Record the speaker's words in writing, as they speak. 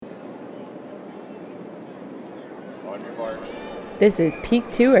on your mark. This is Peak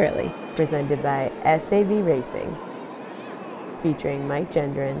Too Early, presented by SAV Racing, featuring Mike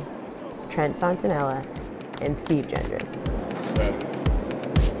Gendron, Trent Fontanella, and Steve Gendron. Set.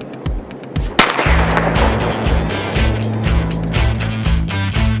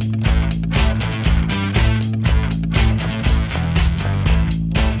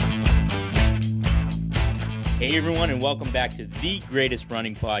 Hey everyone, and welcome back to the greatest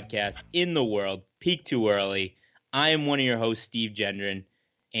running podcast in the world, Peak Too Early. I am one of your hosts, Steve Gendron,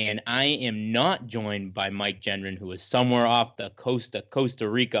 and I am not joined by Mike Gendron, who is somewhere off the coast of Costa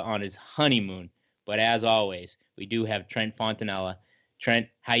Rica on his honeymoon. But as always, we do have Trent Fontanella. Trent,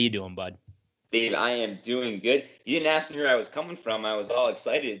 how you doing, bud? Steve, I am doing good. You didn't ask me where I was coming from. I was all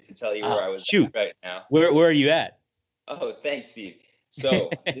excited to tell you where I was at right now. Where are you at? Oh, thanks, Steve. So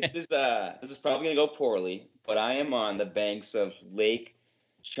this is probably gonna go poorly, but I am on the banks of Lake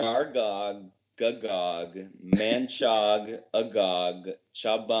Chargog, Gagog, Manchog, Agog,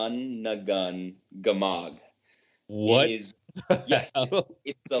 Chaban, Nagun, Gamog. What? Yes,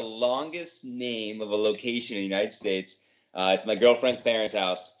 it's the longest name of a location in the United States. It's my girlfriend's parents'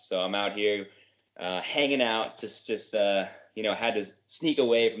 house, so I'm out here hanging out. Just had to sneak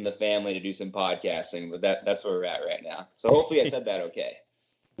away from the family to do some podcasting, but that's where we're at right now. So hopefully I said that okay.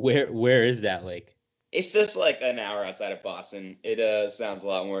 Where is that lake? It's just like an hour outside of Boston. It sounds a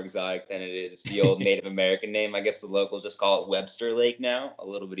lot more exotic than it is. It's the old Native American name. I guess the locals just call it Webster Lake now. A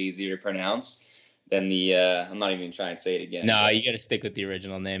little bit easier to pronounce than the. I'm not even trying to say it again. No, you got to stick with the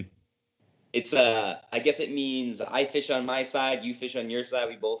original name. It's I guess it means I fish on my side, you fish on your side.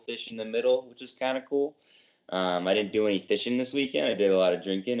 We both fish in the middle, which is kind of cool. I didn't do any fishing this weekend. I did a lot of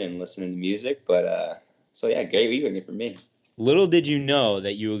drinking and listening to music, but so yeah, great weekend for me. Little did you know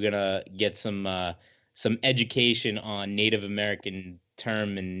that you were gonna get some education on Native American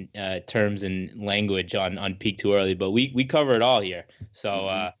terms and language on Peak Too Early, but we cover it all here.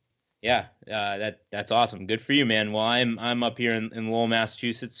 So that's awesome. Good for you, man. Well, I'm up here in Lowell,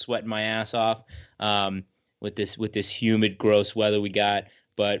 Massachusetts, sweating my ass off with this humid, gross weather we got.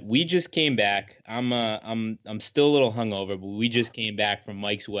 But we just came back. I'm still a little hungover, but we just came back from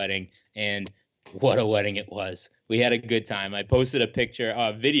Mike's wedding, and what a wedding it was. We had a good time. I posted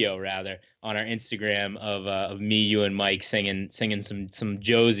a video rather, on our Instagram of me, you, and Mike singing some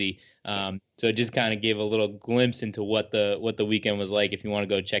Josie. So it just kind of gave a little glimpse into what the weekend was like. If you want to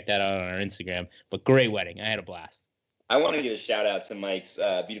go check that out on our Instagram. But great wedding. I had a blast. I want to give a shout out to Mike's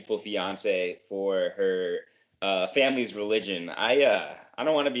beautiful fiance for her family's religion. I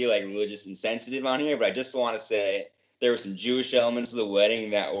don't want to be like religious and sensitive on here, but I just want to say there were some Jewish elements of the wedding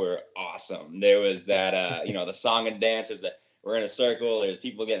that were awesome. There was that, the song and dance. There's that we're in a circle. There's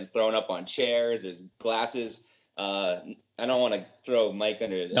people getting thrown up on chairs. There's glasses. I don't want to throw Mike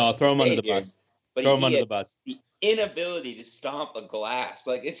under the No, throw him under the bus. But throw him under the bus. The inability to stomp a glass.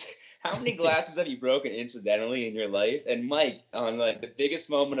 Like, it's how many glasses have you broken incidentally in your life? And Mike, on like the biggest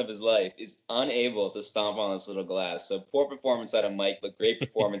moment of his life, is unable to stomp on this little glass. So poor performance out of Mike, but great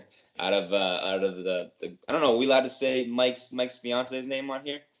performance out of the I don't know. Are we allowed to say Mike's fiance's name on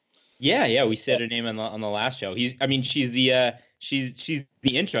here? Yeah, we said her name on the last show. She's the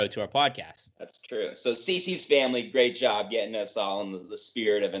intro to our podcast. That's true. So Cece's family, great job getting us all in the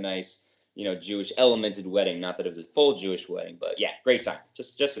spirit of a nice, Jewish elemented wedding. Not that it was a full Jewish wedding, but yeah, great time.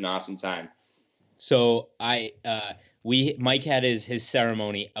 Just an awesome time. So Mike had his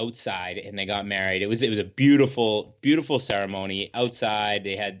ceremony outside, and they got married. It was a beautiful, beautiful ceremony outside.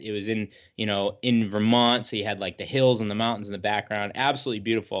 It was in Vermont, so you had like the hills and the mountains in the background. Absolutely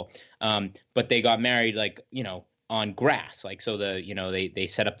beautiful. But they got married on grass. Like, so they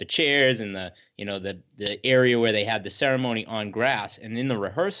set up the chairs and the area where they had the ceremony on grass, and in the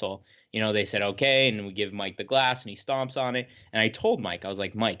rehearsal, they said, okay, and we give Mike the glass, and he stomps on it. And I told Mike, I was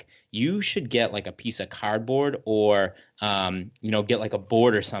like, Mike, you should get like a piece of cardboard or, get like a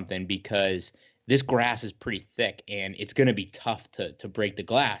board or something, because this grass is pretty thick, and it's going to be tough to break the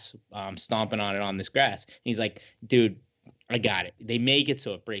glass, stomping on it on this grass. And he's like, dude, I got it. They make it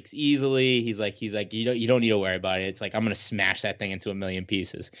so it breaks easily. He's like, you don't need to worry about it. It's like, I'm going to smash that thing into a million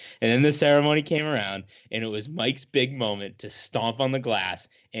pieces. And then the ceremony came around, and it was Mike's big moment to stomp on the glass,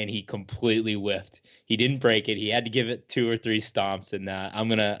 and he completely whiffed. He didn't break it. He had to give it 2 or 3 stomps, and I'm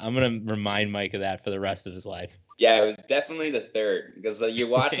going to remind Mike of that for the rest of his life. Yeah, it was definitely the third, because you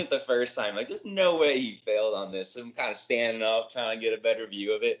watched it the first time, like, there's no way he failed on this. So I'm kind of standing up, trying to get a better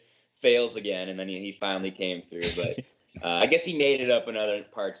view of it. Fails again, and then he finally came through, but I guess he made it up in other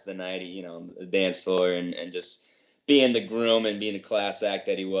parts of the night, the dance floor and just being the groom and being the class act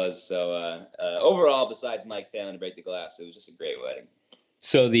that he was. So overall, besides Mike failing to break the glass, it was just a great wedding.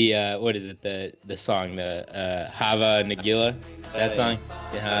 So the what is it, the song, the Hava Nagila, that song?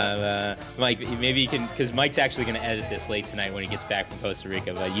 Mike, maybe you can, because Mike's actually going to edit this late tonight when he gets back from Costa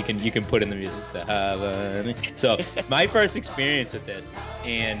Rica, but you can put in the music. So, so my first experience with this,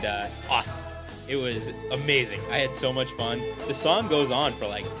 and awesome. It was amazing. I had so much fun. The song goes on for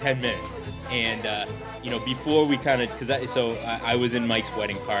like 10 minutes, and before we kind of, I was in Mike's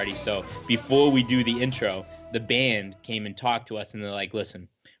wedding party, so before we do the intro, the band came and talked to us, and they're like, listen,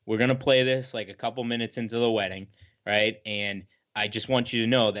 we're going to play this like a couple minutes into the wedding, right? And I just want you to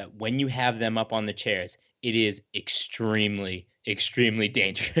know that when you have them up on the chairs, it is extremely, extremely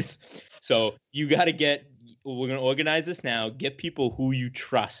dangerous. So you got to we're going to organize this now, get people who you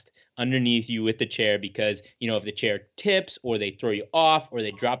trust underneath you with the chair, because, if the chair tips or they throw you off or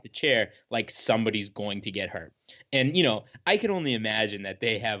they drop the chair, like, somebody's going to get hurt. And, I can only imagine that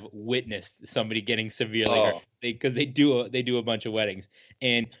they have witnessed somebody getting severely hurt, because they do a bunch of weddings.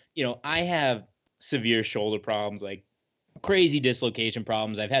 And, I have severe shoulder problems, like crazy dislocation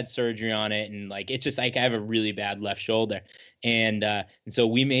problems. I've had surgery on it, and like, it's just like I have a really bad left shoulder. And so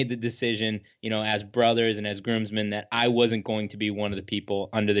we made the decision, as brothers and as groomsmen, that I wasn't going to be one of the people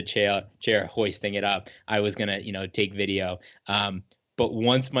under the chair hoisting it up. I was going to, take video. But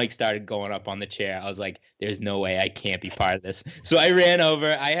once Mike started going up on the chair, I was like, there's no way I can't be part of this. So I ran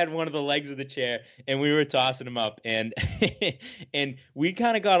over. I had one of the legs of the chair, and we were tossing him up. And and we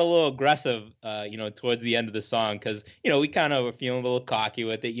kind of got a little aggressive, towards the end of the song, because, we kind of were feeling a little cocky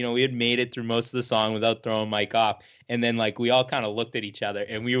with it. We had made it through most of the song without throwing Mike off. And then, like, we all kind of looked at each other,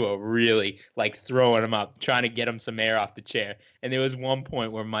 and we were really, like, throwing him up, trying to get him some air off the chair. And there was one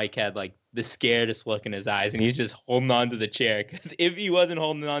point where Mike had, like, the scaredest look in his eyes, and he's just holding on to the chair, because if he wasn't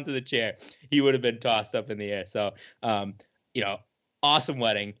holding on to the chair, he would have been tossed up in the air. So, awesome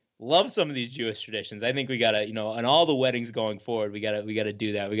wedding. Love some of these Jewish traditions. I think we gotta, on all the weddings going forward, we gotta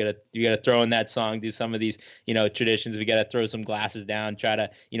do that. We gotta throw in that song, do some of these, traditions. We gotta throw some glasses down, try to,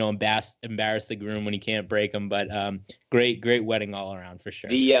 embarrass the groom when he can't break them. But great wedding all around, for sure.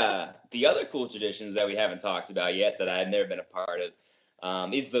 The other cool traditions that we haven't talked about yet, that I've never been a part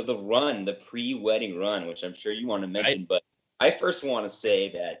of, is the run, the pre-wedding run, which I'm sure you want to mention. Right. But I first want to say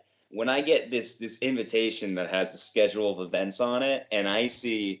that when I get this invitation that has the schedule of events on it, and I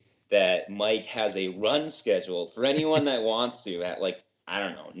see that Mike has a run scheduled for anyone that wants to at, like, I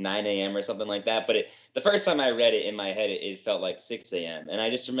don't know, 9 a.m. or something like that. But the first time I read it in my head, it felt like 6 a.m. And I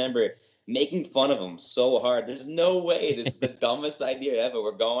just remember making fun of him so hard. There's no way. This is the dumbest idea ever.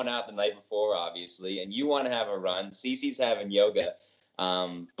 We're going out the night before, obviously, and you want to have a run. Cece's having yoga.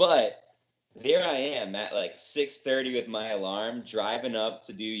 But there I am at like 6:30 with my alarm, driving up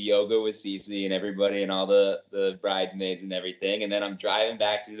to do yoga with Cece and everybody and all the bridesmaids and everything. And then I'm driving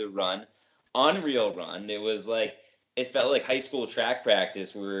back to the run, unreal run. It was like, it felt like high school track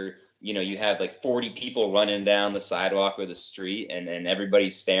practice where, you have like 40 people running down the sidewalk or the street, and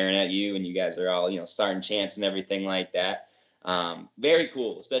everybody's staring at you, and you guys are all, starting chants and everything like that. Very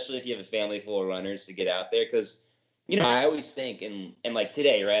cool, especially if you have a family full of runners, to get out there. Because, I always think, and like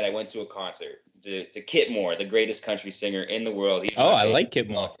today, right, I went to a concert to Kit Moore, the greatest country singer in the world. I like Kit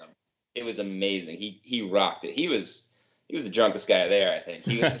Moore. It was amazing. He rocked it. He was the drunkest guy there, I think.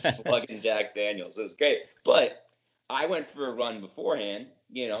 He was just slugging Jack Daniels. It was great. But I went for a run beforehand,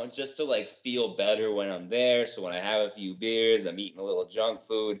 just to like feel better when I'm there. So when I have a few beers, I'm eating a little junk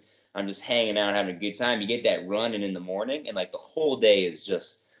food, I'm just hanging out, having a good time. You get that run in the morning, and like the whole day is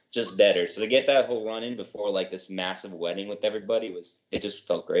just better. So to get that whole run in before like this massive wedding with everybody, it just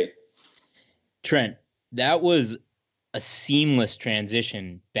felt great. Trent, that was a seamless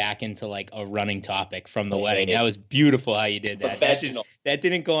transition back into like a running topic from the wedding. That was beautiful how you did that. That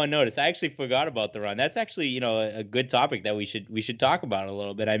didn't go unnoticed. I actually forgot about the run. That's actually, a good topic that we should talk about a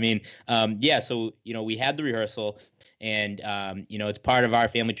little bit. I mean, so, we had the rehearsal, and, it's part of our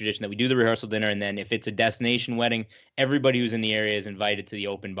family tradition that we do the rehearsal dinner. And then if it's a destination wedding, everybody who's in the area is invited to the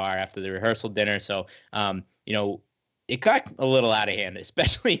open bar after the rehearsal dinner. So, it got a little out of hand,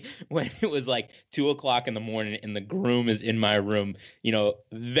 especially when it was like 2:00 in the morning and the groom is in my room,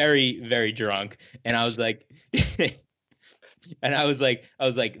 very, very drunk. And I was like,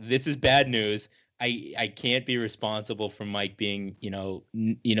 this is bad news. I can't be responsible for Mike being,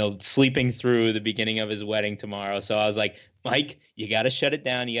 sleeping through the beginning of his wedding tomorrow. So I was like, Mike, you got to shut it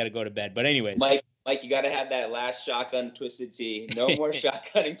down. You got to go to bed. But anyways, Mike, you got to have that last shotgun twisted tea. No more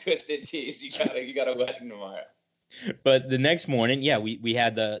shotgunning twisted teas. You got a wedding tomorrow. But the next morning, we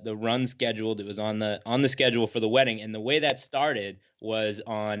had the run scheduled. It was on the schedule for the wedding. And the way that started was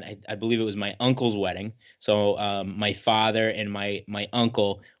on, I believe it was my uncle's wedding. So my father and my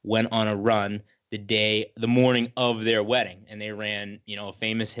uncle went on a run the morning of their wedding, and they ran, a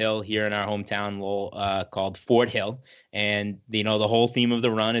famous hill here in our hometown, called Fort Hill. And the whole theme of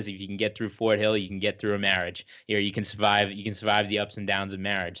the run is if you can get through Fort Hill, you can get through a marriage. You can survive the ups and downs of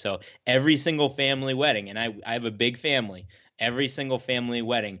marriage. So every single family wedding, and I have a big family. Every single family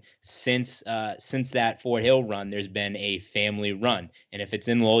wedding since that Fort Hill run, there's been a family run. And if it's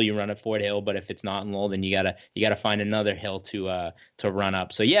in Lowell, you run at Fort Hill. But if it's not in Lowell, then you gotta find another hill to run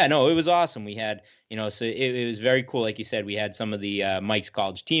up. So yeah, no, it was awesome. We had, so it was very cool. Like you said, we had some of the Mike's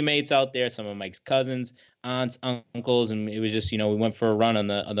college teammates out there, some of Mike's cousins, aunts, uncles, and it was just, we went for a run on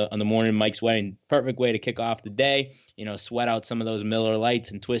the morning of Mike's wedding. Perfect way to kick off the day. Sweat out some of those Miller Lights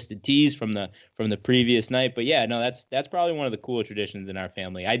and Twisted Teas from the previous night. But yeah, no, that's probably one of the cooler traditions in our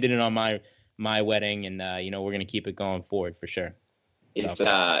family. I did it on my wedding, and we're gonna keep it going forward for sure.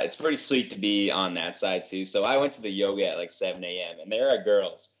 It's pretty sweet to be on that side too. So I went to the yoga at like 7 a.m. and there are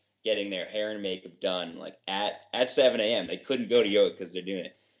girls getting their hair and makeup done like at 7 a.m. They couldn't go to yoga because they're doing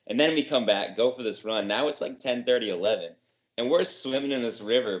it. And then we come back, go for this run. Now it's like 10:30, 11. And we're swimming in this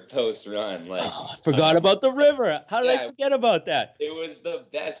river post-run. Like, I forgot about the river. How did I forget about that? It was the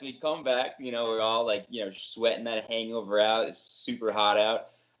best. We come back, we're all like, sweating that hangover out. It's super hot out.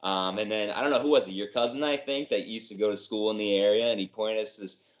 And then, I don't know, who was it? Your cousin, I think, that used to go to school in the area. And he pointed us to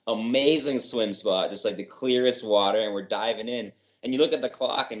this amazing swim spot, just like the clearest water. And we're diving in. And you look at the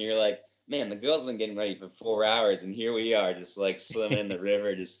clock and you're like, man, the girls have been getting ready for 4 hours. And here we are just like swimming in the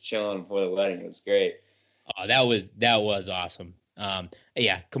river, just chilling before the wedding. It was great. Oh, that was awesome.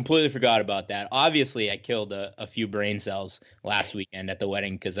 Yeah, completely forgot about that. Obviously, I killed a few brain cells last weekend at the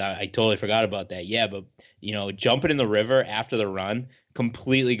wedding because I totally forgot about that. Yeah, but jumping in the river after the run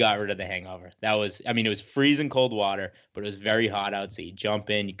completely got rid of the hangover. It was freezing cold water, but it was very hot out. So you jump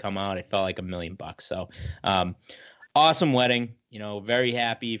in, you come out. It felt like $1 million. So, awesome wedding. Very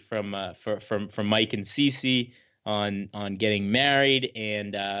happy from Mike and Cece on getting married.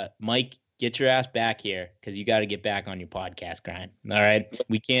 And Mike, get your ass back here because you got to get back on your podcast grind. All right,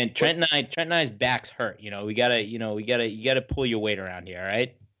 we can't. Trent and I's backs hurt. You gotta pull your weight around here. All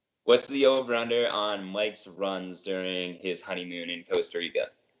right. What's the over under on Mike's runs during his honeymoon in Costa Rica?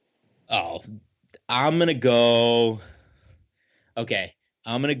 Oh, I'm gonna go. Okay,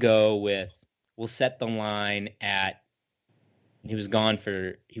 I'm gonna go with. We'll set the line at. He was gone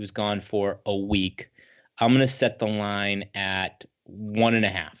for a week. I'm gonna set the line at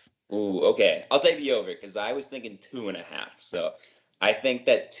 1.5. Ooh, okay. I'll take the over because I was thinking 2.5. So I think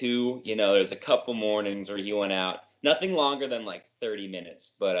that 2, there's a couple mornings where he went out. Nothing longer than like 30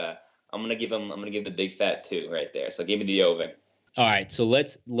 minutes, but I'm gonna give the big fat 2 right there. So give me the over. All right. So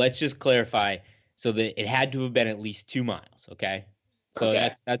let's just clarify. So that it had to have been at least 2 miles. Okay. So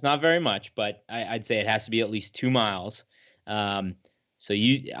okay. That's not very much, but I'd say it has to be at least 2 miles. I'm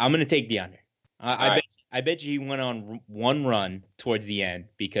gonna take the under. I bet you he went on one run towards the end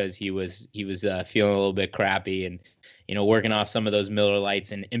because he was feeling a little bit crappy and working off some of those Miller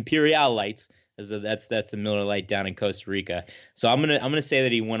Lights and Imperial Lights. That's the Miller Lite down in Costa Rica. So I'm gonna say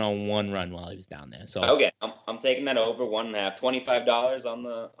that he went on one run while he was down there. So okay, I'm taking that over 1.5. $25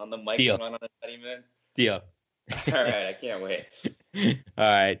 on the Mike's run on the 30 minute. Deal. All right, I can't wait. All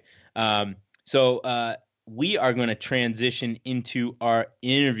right. So we are going to transition into our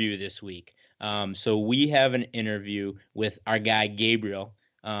interview this week. So we have an interview with our guy, Gabriel.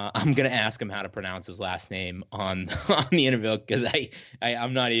 I'm going to ask him how to pronounce his last name on the interview because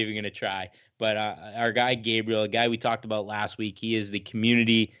I'm not even going to try. But our guy, Gabriel, a guy we talked about last week, he is the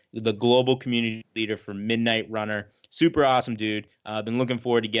global community leader for Midnight Runner. Super awesome dude. I've been looking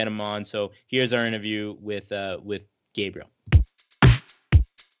forward to get him on. So here's our interview with Gabriel.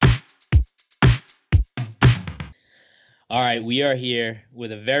 All right, we are here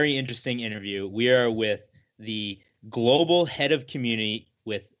with a very interesting interview. We are with the global head of community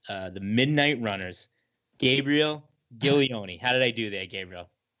with the Midnight Runners, Gabriel Giglione. How did I do there, Gabriel?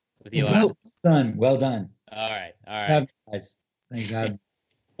 With the well done. All right. Guys. Thank God.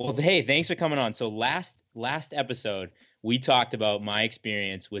 Well, hey, thanks for coming on. So last episode, we talked about my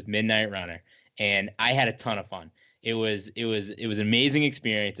experience with Midnight Runner, and I had a ton of fun. It was an amazing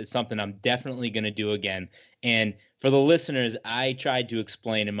experience. It's something I'm definitely going to do again. And for the listeners, I tried to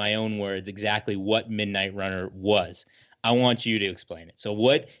explain in my own words exactly what Midnight Runner was. I want you to explain it. So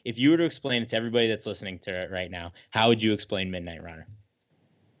if you were to explain it to everybody that's listening to it right now, how would you explain Midnight Runner?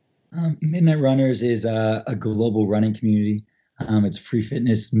 Midnight Runners is a global running community. It's a free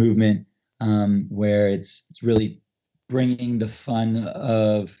fitness movement where it's really bringing the fun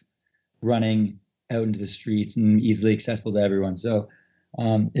of running out into the streets and easily accessible to everyone. So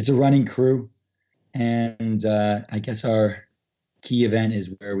it's a running crew. And I guess our key event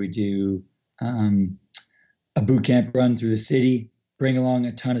is where we do a boot camp run through the city, bring along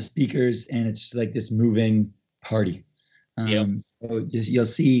a ton of speakers, and it's just like this moving party. So you'll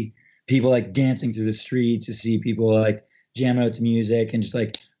see people like dancing through the streets. You see people like jamming out to music and just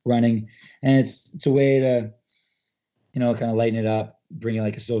like running, and it's a way to, kind of lighten it up, bring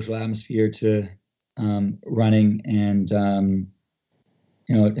like a social atmosphere to running, and and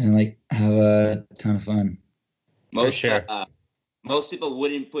like have a ton of fun. Most people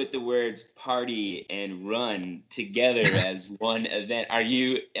wouldn't put the words party and run together as one event. Are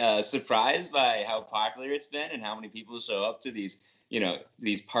you surprised by how popular it's been and how many people show up to these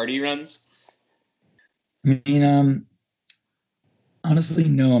party runs? I mean, honestly,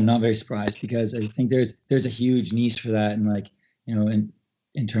 no, I'm not very surprised, because I think there's a huge niche for that, and like,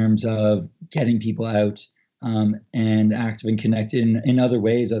 in terms of getting people out and active and connected in other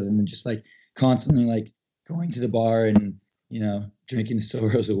ways other than just like constantly like going to the bar and drinking the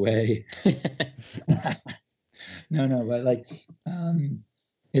sorrows away. No, but like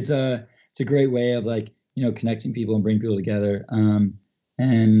it's a great way of like connecting people and bringing people together,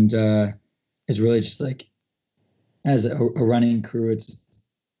 and it's really just like, as a running crew, it's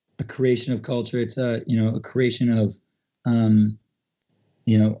a creation of culture. It's a creation of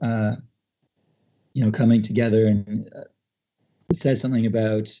coming together, and it says something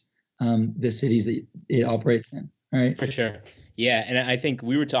about the cities that it operates in. Right. For sure. Yeah. And I think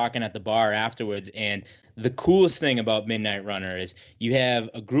we were talking at the bar afterwards, and the coolest thing about Midnight Runner is you have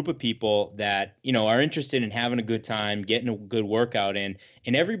a group of people that, are interested in having a good time, getting a good workout in,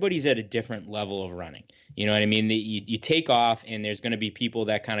 and everybody's at a different level of running. You know what I mean? You take off, and there's going to be people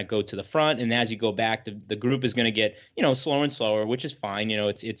that kind of go to the front, and as you go back, the group is going to get, slower and slower, which is fine.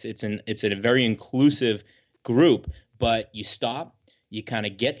 It's a very inclusive group, but you stop. You kind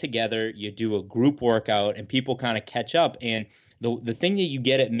of get together, you do a group workout, and people kind of catch up. And the thing that you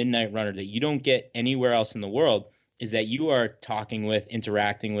get at Midnight Runner that you don't get anywhere else in the world is that you are talking with,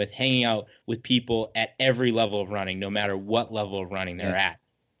 interacting with, hanging out with people at every level of running, no matter what level of running they're at,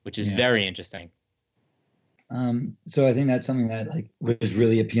 which is very interesting. So I think that's something that like was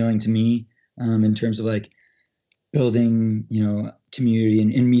really appealing to me in terms of like building, community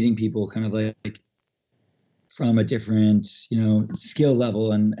and meeting people kind of like from a different, skill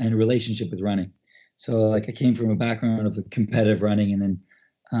level and relationship with running. So like I came from a background of competitive running, and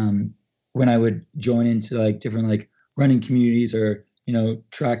then when I would join into like different like running communities or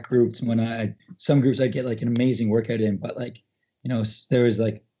track groups, and some groups I'd get like an amazing workout in, but like there was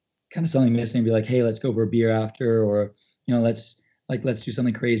like kind of something missing. Be like, hey, let's go for a beer after, or let's do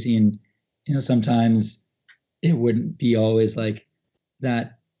something crazy, and sometimes it wouldn't be always like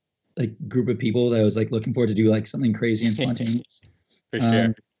that like group of people that I was like looking forward to do like something crazy and spontaneous. For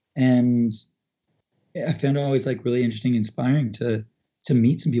sure. And I found it always like really interesting, inspiring to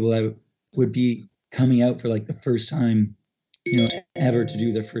meet some people that would be coming out for like the first time, ever to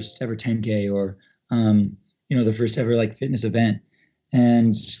do their first ever 10K or, the first ever like fitness event,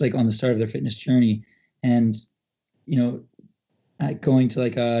 and just like on the start of their fitness journey. And, going to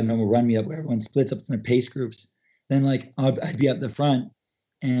like a normal run meetup where everyone splits up into pace groups, then like I'd be up the front,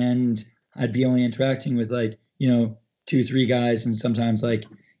 and I'd be only interacting with like, 2-3 guys. And sometimes like,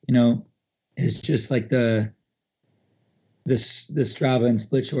 it's just like the Strava and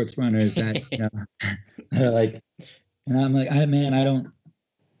Split Shorts runners that, that are like, and I'm like, I don't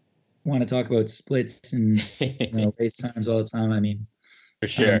want to talk about splits and, race times all the time. I mean, for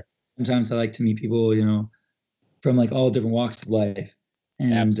sure. Sometimes I like to meet people, from like all different walks of life.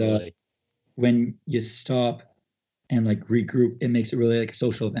 And when you stop and like regroup, it makes it really like a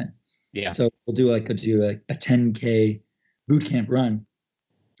social event. Yeah. So we'll do a 10K boot camp run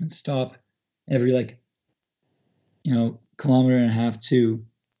and stop every like, kilometer and a half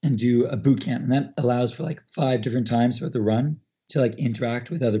and do a boot camp. And that allows for like 5 different times throughout the run to like interact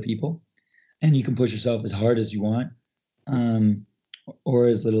with other people. And you can push yourself as hard as you want, or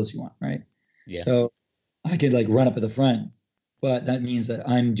as little as you want. Right. Yeah. So I could like run up at the front, but that means that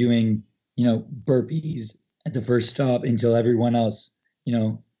I'm doing, burpees at the first stop until everyone else,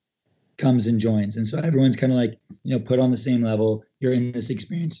 comes and joins. And so everyone's kind of like, put on the same level. You're in this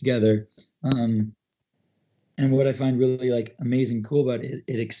experience together. And what I find really like amazing, cool about it,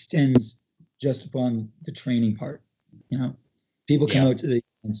 it extends just upon the training part. People come out to the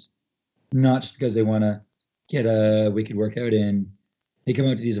events not just because they want to get a wicked workout in. They come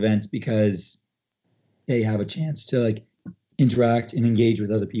out to these events because they have a chance to like interact and engage with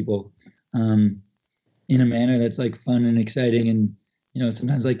other people in a manner that's like fun and exciting. And,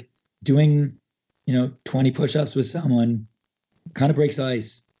 sometimes like doing, 20 push-ups with someone kind of breaks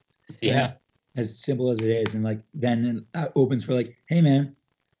ice. Yeah. As simple as it is. And like, then that opens for like, hey man,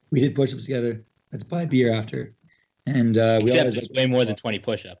 we did push-ups together. Let's buy beer after. And we Except always it's way more than 20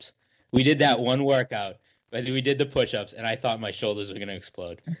 push-ups. We did that one workout, but we did the push-ups, and I thought my shoulders were going to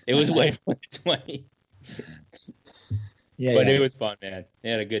explode. It was way more than 20. Yeah, but yeah. it was fun, man. We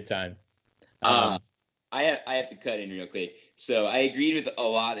had a good time. I have to cut in real quick. So I agreed with a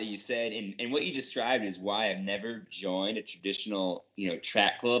lot that you said, and what you described is why I've never joined a traditional,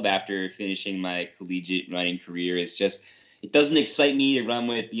 track club after finishing my collegiate running career. It's just, it doesn't excite me to run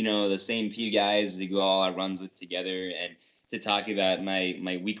with, the same few guys to go all our runs with together and to talk about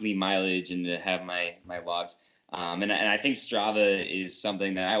my weekly mileage and to have my logs. And I think Strava is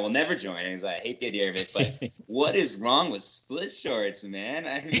something that I will never join because I hate the idea of it. But what is wrong with split shorts, man?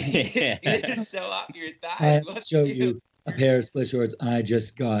 I mean, it's good to show off your thighs. I'll show you a pair of split shorts I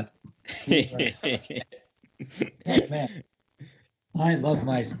just got. Oh, man. I love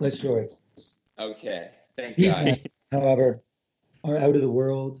my split shorts. Okay, thank These God. ones, however, are out of the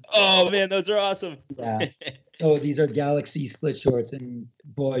world. Oh, man, those are awesome. Yeah. So these are Galaxy split shorts, and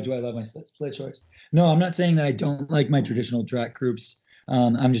boy, do I love my split shorts. No, I'm not saying that I don't like my traditional track groups.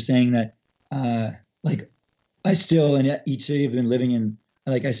 I'm just saying that, I still, in each city I've been living in,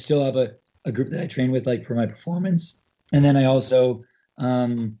 I still have a group that I train with, for my performance. And then I also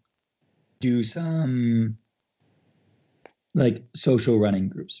do some, social running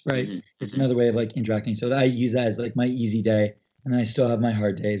groups, right? Mm-hmm. It's another way of, interacting. So I use that as, my easy day. And then I still have my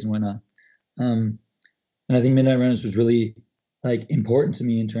hard days and whatnot. And I think Midnight Runners was really important to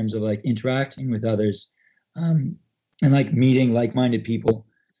me in terms of interacting with others, and meeting like-minded people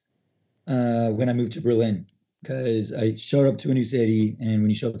when I moved to Berlin, because I showed up to a new city, and when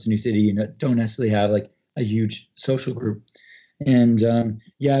you show up to a new city, you don't necessarily have a huge social group. And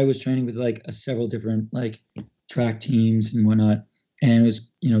I was training with several different track teams and whatnot, and it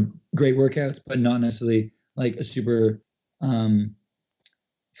was great workouts, but not necessarily a super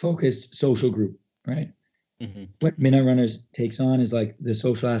focused social group, right? Mm-hmm. What Midnight Runners takes on is the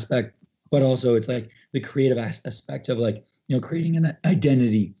social aspect, but also it's the creative aspect of creating an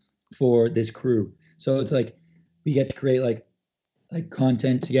identity for this crew. So it's we get to create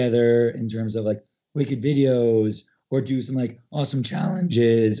content together in terms of wicked videos, or do some awesome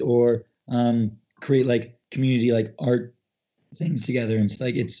challenges, or create community art things together. And it's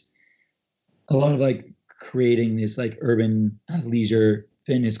a lot of creating this urban leisure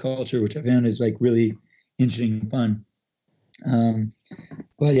fitness culture, which I found is really interesting and fun.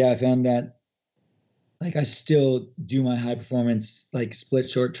 But yeah, I found that I still do my high performance split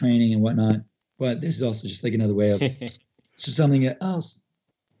short training and whatnot, but this is also just another way of just something else,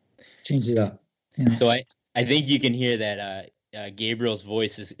 change it up. So I think you can hear that Gabriel's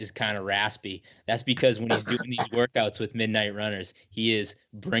voice is kind of raspy. That's because when he's doing these workouts with Midnight Runners, he is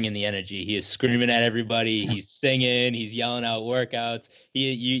bringing the energy. He is screaming at everybody. He's singing. He's yelling out workouts.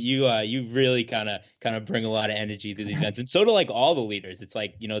 You really kind of bring a lot of energy to these events, and so do all the leaders. It's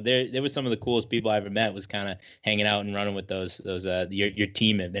there was some of the coolest people I ever met was kind of hanging out and running with those your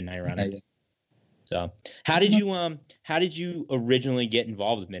team at Midnight Runners. Yeah. So how did you originally get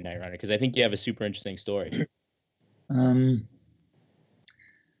involved with Midnight Runner? Because I think you have a super interesting story. I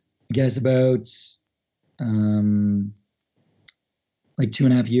guess about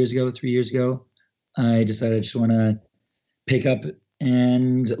 2.5 years ago, 3 years ago, I decided I just want to pick up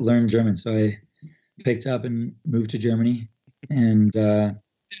and learn German. So I picked up and moved to Germany. And it's an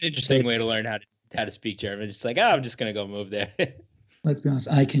interesting way to learn how to speak German. It's I'm just gonna go move there. Let's be honest,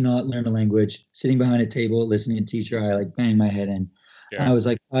 I cannot learn a language sitting behind a table listening to a teacher. I bang my head in. Sure. I was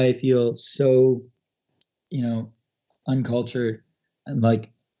I feel so, uncultured, and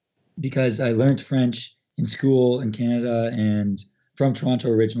because I learned French in school in Canada and from Toronto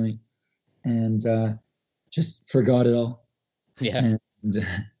originally, and just forgot it all. Yeah. And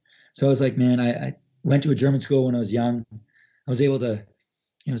so I was man, I went to a German school when I was young. I was able to,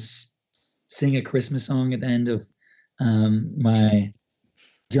 sing a Christmas song at the end of my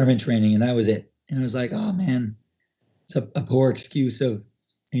German training, and that was it. And I was oh man, it's a poor excuse of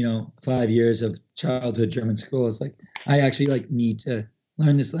 5 years of childhood German school. It's I actually need to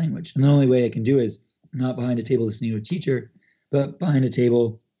learn this language, and the only way I can do is not behind a table listening to a teacher, but behind a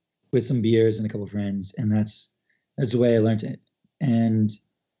table with some beers and a couple of friends. And that's the way I learned it. And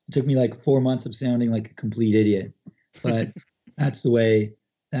it took me 4 months of sounding like a complete idiot, but that's the way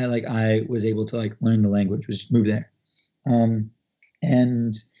that I was able to learn the language, was just move there. And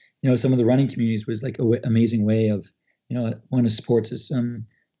some of the running communities was a amazing way of one, a support system,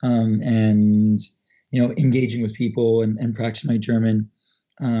 and engaging with people and practicing my German.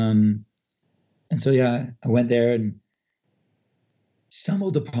 And so I went there and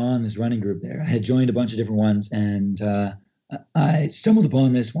stumbled upon this running group there. I had joined a bunch of different ones, and I stumbled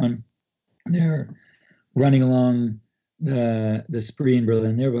upon this one. They're running along the Spree in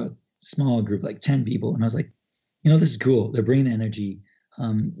Berlin. They're about a small group, like 10 people. And I was like, this is cool. They're bringing the energy,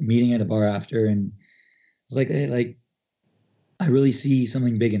 meeting at a bar after. And I was like, hey, like, I really see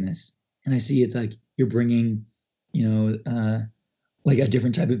something big in this. And I see it's like you're bringing, like a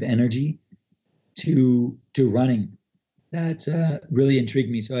different type of energy to running. That really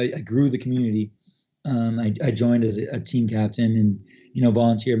intrigued me. So I grew the community. I joined as a team captain and,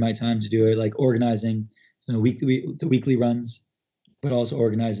 volunteered my time to do it, like organizing the weekly runs, but also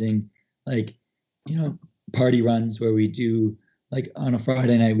organizing like, party runs where we do like on a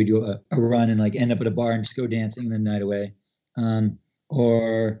Friday night, we do a run and like end up at a bar and just go dancing the night away.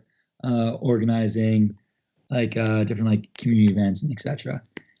 Or organizing like different like community events and etc.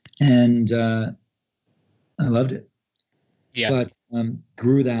 And I loved it. Yeah. But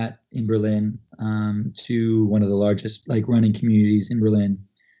grew that in Berlin to one of the largest like running communities in Berlin.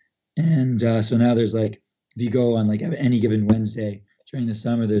 And so now there's like, if you go on like any given Wednesday during the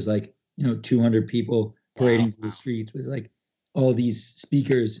summer, there's like, 200 people parading through the streets with like all these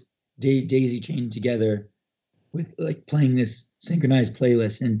speakers daisy chained together with like playing this synchronized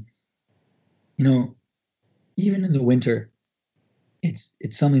playlist. And, even in the winter, it's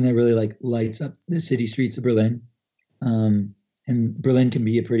something that really like lights up the city streets of Berlin. And Berlin can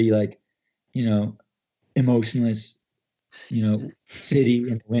be a pretty like, emotionless, city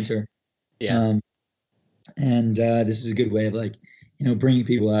in the winter. Yeah. And this is a good way of like, bringing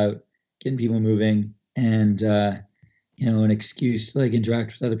people out, getting people moving, and an excuse to like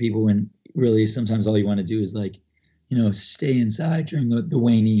interact with other people when really sometimes all you want to do is like, stay inside during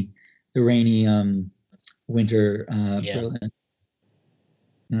the rainy winter Berlin.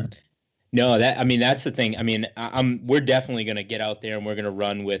 Yeah. No, that's the thing. I mean, we're definitely going to get out there and we're going to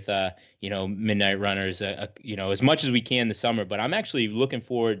run with, Midnight Runners, as much as we can this summer. But I'm actually looking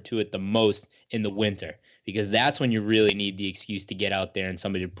forward to it the most in the winter, because that's when you really need the excuse to get out there and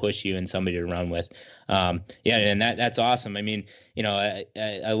somebody to push you and somebody to run with. And that's awesome. I mean,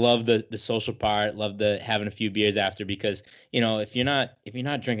 I love the social part, love having a few beers after, because, if you're not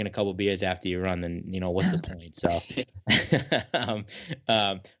drinking a couple beers after you run, then, what's the point? So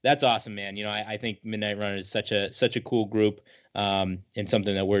that's awesome, man. I think Midnight Runners is such a cool group, and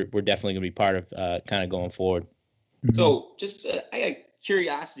something that we're definitely going to be part of kind of going forward. So just I got a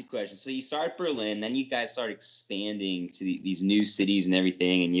curiosity question. So you start Berlin, then you guys start expanding to these new cities and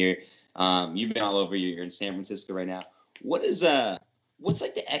everything, and you've been all over. You're in San Francisco right now. What's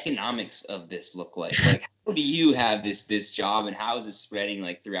like the economics of this look like? Like, how do you have this job, and how is it spreading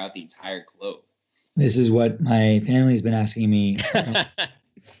like throughout the entire globe? This is what my family's been asking me.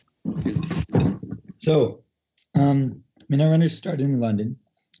 So, Midnight Runners started in London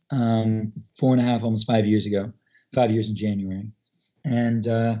 4.5, almost 5 years ago. 5 years in January, and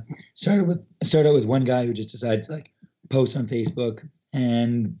started with one guy who just decided to like post on Facebook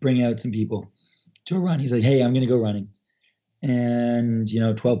and bring out some people to a run. He's like, "Hey, I'm going to go running," and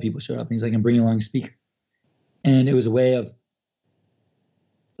 12 people showed up. And he's like, "I'm bringing along a speaker," and it was a way of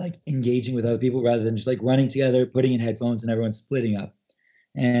like engaging with other people rather than just like running together, putting in headphones, and everyone splitting up.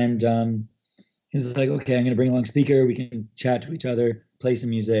 And he was like, "Okay, I'm going to bring along a speaker. We can chat to each other, play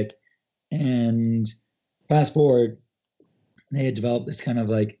some music," and fast forward, they had developed this kind of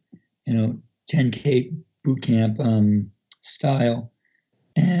like, 10K boot camp style.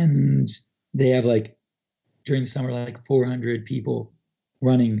 And they have like, during the summer, like 400 people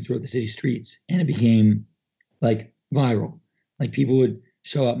running throughout the city streets. And it became like viral. Like people would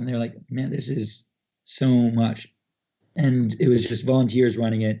show up and they're like, "Man, this is so much." And it was just volunteers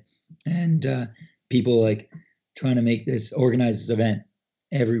running it. And people like trying to organize this event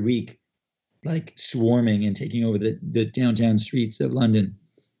every week, like swarming and taking over the downtown streets of London.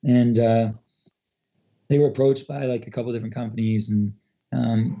 And they were approached by like a couple different companies and,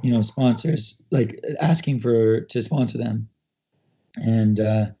 sponsors, like asking to sponsor them. And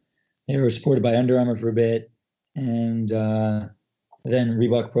they were supported by Under Armour for a bit. And then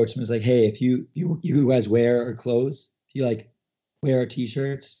Reebok approached them and was like, "Hey, if you guys wear our clothes, if you like wear our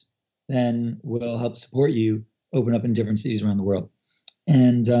t-shirts, then we'll help support you open up in different cities around the world."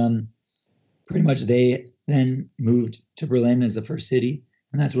 And pretty much they then moved to Berlin as the first city.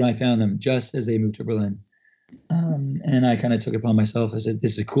 And that's when I found them, just as they moved to Berlin. And I kind of took it upon myself. I said,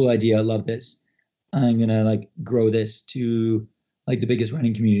 "This is a cool idea. I love this. I'm going to like grow this to like the biggest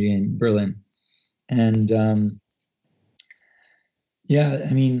running community in Berlin." And I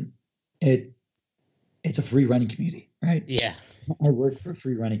mean, it's a free running community, right? Yeah. I work for a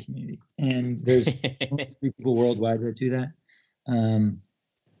free running community, and there's only 3 people worldwide that do that. And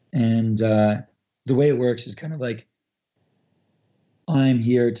the way it works is kind of like I'm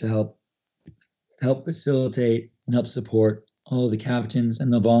here to help facilitate and help support all of the captains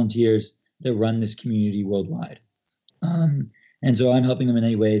and the volunteers that run this community worldwide. And so I'm helping them in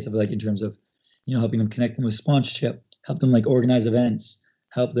any ways of like in terms of, helping them connect them with sponsorship, help them like organize events,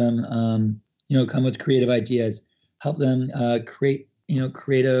 help them, come with creative ideas, help them create,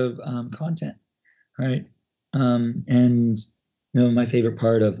 creative content, right? And my favorite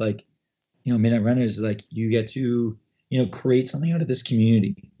part of like, Midnight Runners is like you get to, create something out of this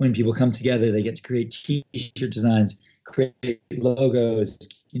community. When people come together, they get to create t-shirt designs, create logos,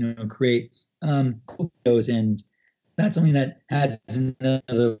 create cool videos, and that's something that adds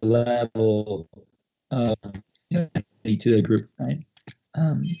another level of to the group, right?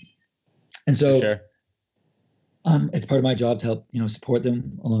 And so sure. It's part of my job to help support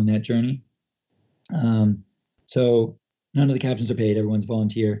them along that journey. So none of the captains are paid; everyone's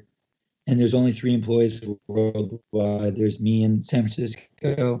volunteer, and there's only 3 employees worldwide. There's me in San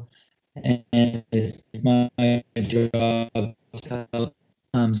Francisco, and it's my job to help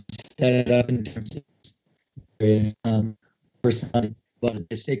set it up in terms of personality,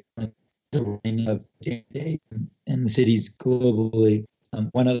 logistic, the running of day in the cities globally.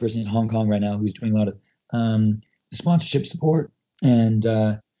 One other person in Hong Kong right now who's doing a lot of sponsorship support. And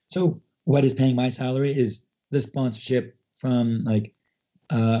so what is paying my salary is the sponsorship from like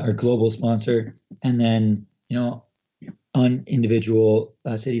our global sponsor. And then, on individual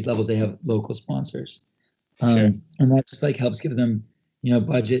cities levels, they have local sponsors. Sure. And that just like helps give them,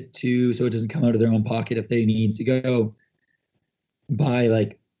 budget too, so it doesn't come out of their own pocket if they need to go buy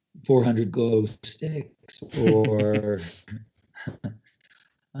like 400 glow sticks or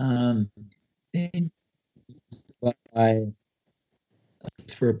buy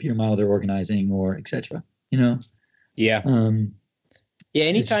for a beer mile they're organizing or etc. Yeah. Yeah.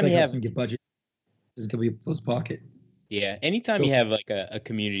 Anytime like you have some get budget, doesn't come out of people's pocket. Yeah. Anytime you have like a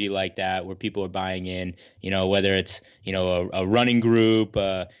community like that where people are buying in, whether it's, a running group,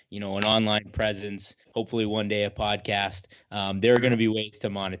 an online presence, hopefully one day a podcast, there are going to be ways to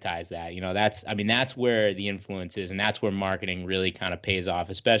monetize that. That's where the influence is, and that's where marketing really kind of pays off,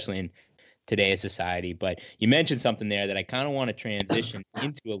 especially in today's society. But you mentioned something there that I kind of want to transition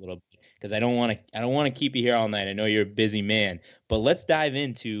into a little bit, because I don't want to keep you here all night. I know you're a busy man, but let's dive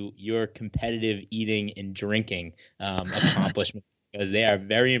into your competitive eating and drinking accomplishments, because they are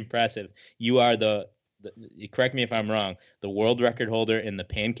very impressive. You are correct me if I'm wrong, the world record holder in the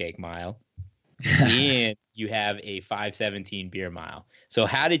pancake mile, and you have a 5:17 beer mile. So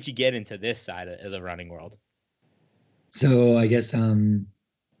how did you get into this side of the running world? So I guess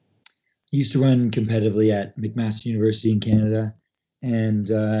used to run competitively at McMaster University in Canada,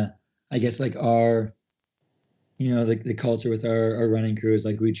 and I guess like our, the culture with our running crew is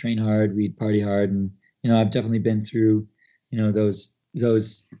like we train hard, we party hard, and I've definitely been through,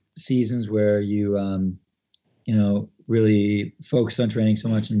 those seasons where you really focus on training so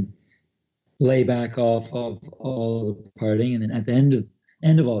much and lay back off of all the partying, and then at the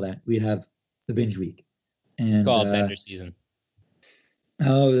end of all that, we'd have the binge week. And call it bender season.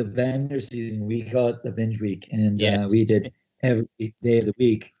 Oh, the bender season. We call it the binge week, and we did every day of the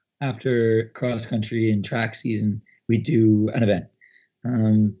week. After cross country and track season, we do an event.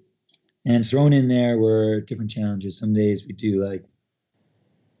 And thrown in there were different challenges. Some days we do like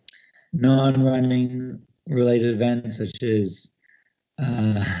non-running related events, such as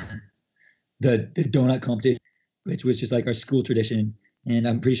the donut competition, which was just like our school tradition. And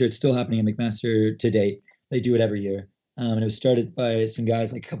I'm pretty sure it's still happening at McMaster to date. They do it every year. And it was started by some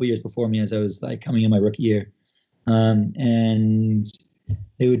guys like a couple years before me as I was like coming in my rookie year. And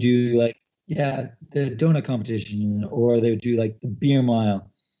they would do like, the donut competition, or they would do like the beer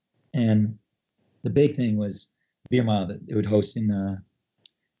mile. And the big thing was beer mile that they would host in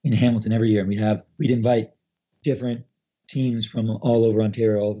Hamilton every year. And we'd invite different teams from all over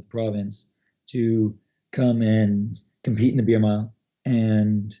Ontario, all over the province, to come and compete in the beer mile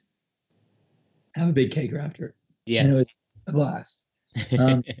and have a big cake after. Yeah. And it was a blast.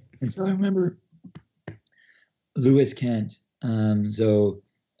 And so I remember Lewis Kent,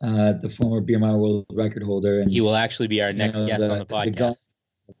 the former beer mile world record holder. And he will actually be our next guest on the podcast.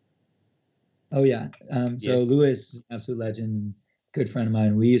 Oh yeah. So Lewis is an absolute legend and good friend of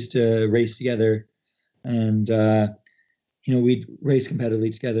mine. We used to race together, and we'd race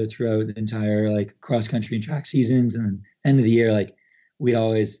competitively together throughout the entire like cross country and track seasons. And then end of the year, like we'd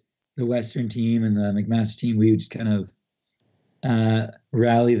always, the Western team and the McMaster team, we would just kind of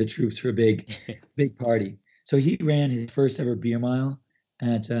rally the troops for a big party. So he ran his first ever beer mile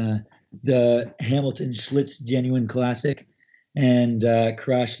at the Hamilton Schlitz Genuine Classic, and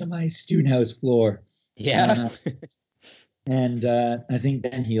crashed on my student house floor. Yeah. And I think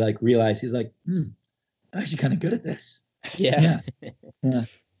then he like realized he's like, I'm actually kind of good at this. Yeah. Yeah.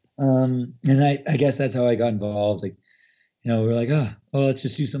 And I guess that's how I got involved. Like, we're like, oh, well, let's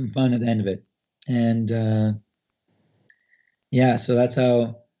just do something fun at the end of it. And yeah, so that's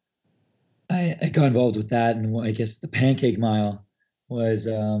how I got involved with that. And I guess the Pancake Mile was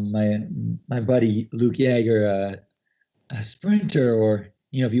my buddy Luke Yeager, a sprinter, or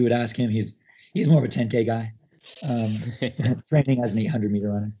if you would ask him, he's more of a 10K guy, training as an 800-meter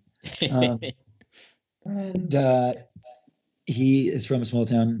runner. And he is from a small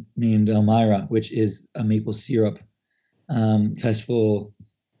town named Elmira, which is a maple syrup festival.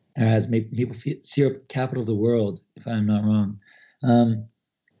 It has maple syrup capital of the world, if I'm not wrong.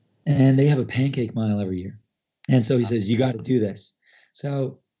 And they have a pancake mile every year. And so he says, you got to do this.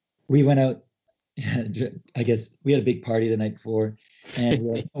 So we went out. I guess we had a big party the night before, and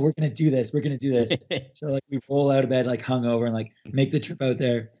we're like, oh, we're going to do this. We're going to do this. So like we roll out of bed, like hungover, and like make the trip out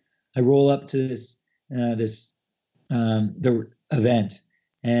there. I roll up to the event,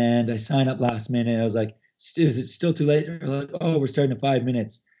 and I sign up last minute. I was like, is it still too late? They're like, oh, we're starting in 5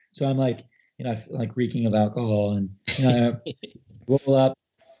 minutes. So I'm like, I feel like reeking of alcohol, and I roll up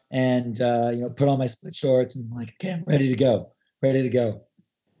and put on my split shorts, and I'm like, okay, I'm ready to go.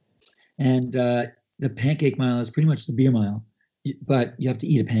 And the pancake mile is pretty much the beer mile, but you have to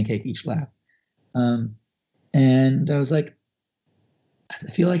eat a pancake each lap. And I was like, I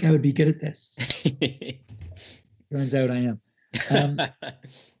feel like I would be good at this. Turns out I am.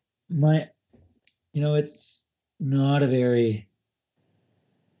 It's not a very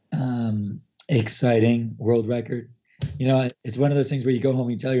exciting world record. It's one of those things where you go home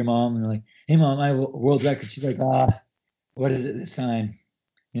and you tell your mom, and you're like, hey mom, I have a world record. She's like, what is it this time?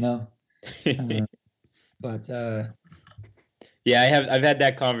 But yeah, I've had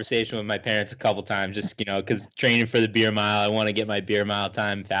that conversation with my parents a couple times, just because training for the beer mile, I want to get my beer mile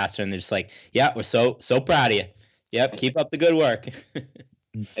time faster, and they're just like, yeah, we're so proud of you. Yep, keep up the good work.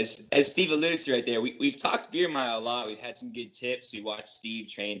 As Steve alludes to right there, we've talked beer mile a lot. We've had some good tips. We watched Steve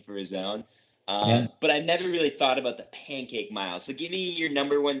train for his own. But I've never really thought about the pancake mile. So give me your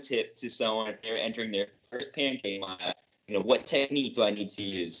number one tip to someone if they're entering their first pancake mile. What technique do I need to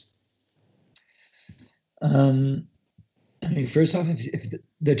use? First off, if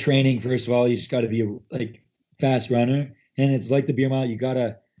the training, first of all, you just got to be a fast runner, and it's like the beer mile. You got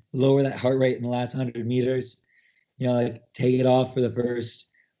to lower that heart rate in the last 100 meters. Take it off for the first,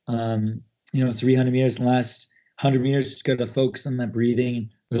 300 meters. The last 100 meters, just got to focus on that breathing,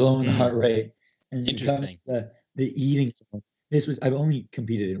 lowering the heart rate. And interesting. The eating. I've only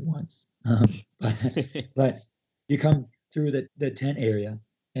competed in it once, but you come through the tent area,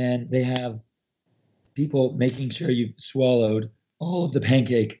 and they have people making sure you've swallowed all of the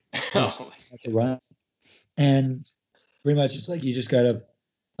pancake to run, and pretty much it's like you just gotta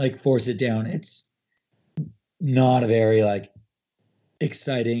force it down. It's not a very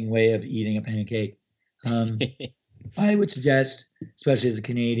exciting way of eating a pancake. I would suggest, especially as a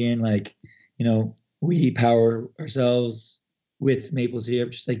Canadian, we power ourselves with maple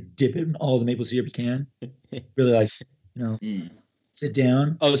syrup. Just dip it in all the maple syrup you can. Really sit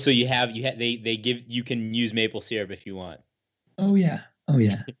down. Oh, so they give, you can use maple syrup if you want. Oh yeah.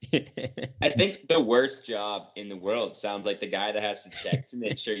 I think the worst job in the world sounds like the guy that has to check to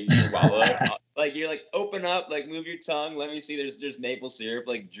make sure you swallow it. You're open up, move your tongue. Let me see. There's maple syrup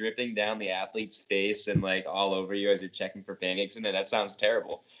dripping down the athlete's face and all over you as you're checking for pancakes. And that sounds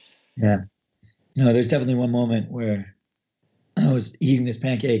terrible. Yeah. No, there's definitely one moment where I was eating this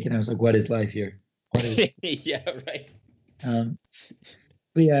pancake and I was like, what is life here? What is yeah, right.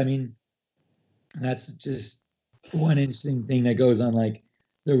 But yeah, that's just one interesting thing that goes on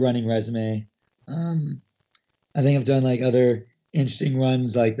the running resume. I think I've done other interesting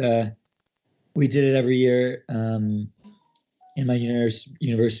runs we did it every year in my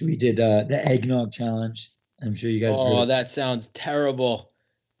university. We did the eggnog challenge. I'm sure you guys have heard of it. That sounds terrible.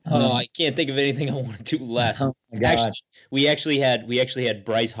 I can't think of anything I want to do less. Oh my God. Actually, we actually had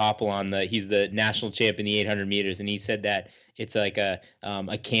Bryce Hoppel on he's the national champ in the 800 meters, and he said that it's a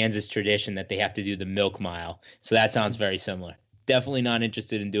Kansas tradition that they have to do the milk mile. So that sounds very similar. Definitely not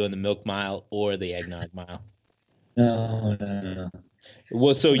interested in doing the milk mile or the eggnog mile. No.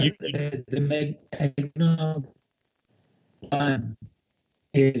 Well, so the eggnog one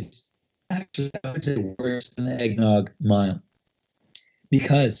is actually, I would say, worse than the eggnog mile,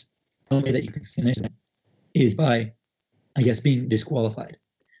 because the only way that you can finish it is by, I guess, being disqualified.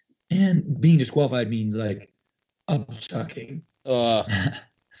 And being disqualified means upchucking.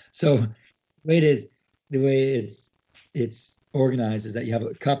 So the way it's organized is that you have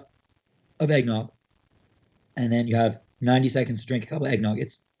a cup of eggnog, and then you have 90 seconds to drink a cup of eggnog.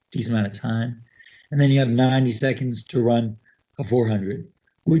 It's a decent amount of time. And then you have 90 seconds to run a 400,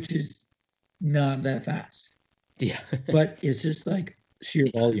 which is not that fast. Yeah. But it's just like sheer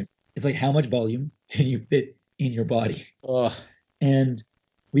volume. It's like how much volume can you fit in your body? Oh. And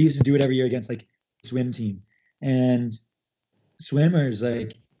we used to do it every year against like swim team. And swimmers,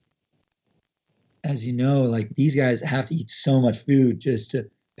 like, as you know, like these guys have to eat so much food just to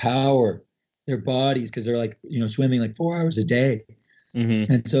power their bodies because they're like, you know, swimming like 4 hours a day.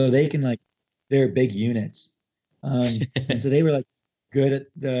 Mm-hmm. And so they can like, they're big units. And so they were like good at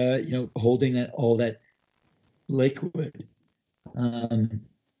the, you know, holding that, all that liquid.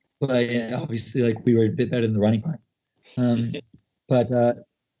 But yeah, obviously like we were a bit better than the running part. But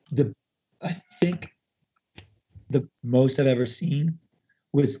I think the most I've ever seen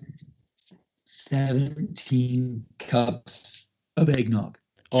was 17 cups of eggnog.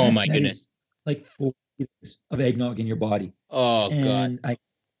 Oh my That goodness. is like 4 liters of eggnog in your body. Oh God. And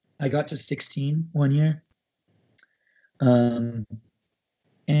I got to 16 one year. And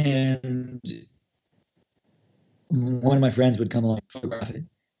one of my friends would come along and photograph it.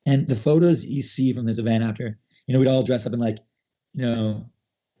 And the photos you see from this event after, you know, we'd all dress up in like, you know,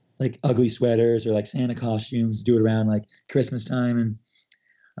 like ugly sweaters or like Santa costumes, do it around like Christmas time.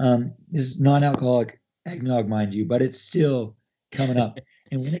 And this is non-alcoholic eggnog, mind you, but it's still coming up.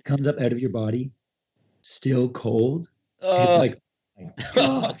 And when it comes up out of your body, still cold, it's like,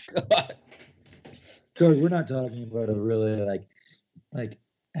 oh God. So we're not talking about a really like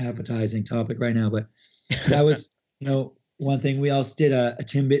appetizing topic right now, but that was, you know, one thing. We also did a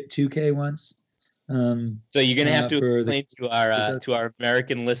Timbit 2K once. So you're gonna have to explain to our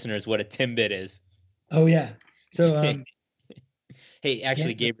American listeners what a Timbit is. Oh yeah. So hey,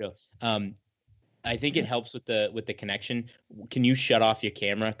 actually, Gabriel, I think it helps with the connection. Can you shut off your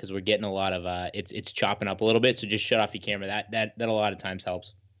camera because we're getting a lot of it's chopping up a little bit. So just shut off your camera. That a lot of times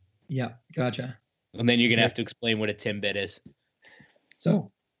helps. Yeah, gotcha. And then you're gonna have to explain what a Timbit is.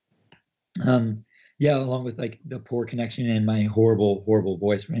 So, yeah, along with like the poor connection and my horrible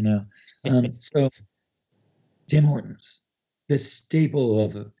voice right now. So, Tim Hortons, the staple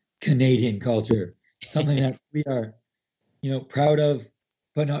of Canadian culture, something that we are, you know, proud of,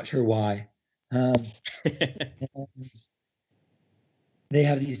 but not sure why. And they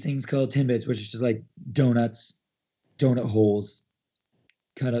have these things called Timbits, which is just like donut holes,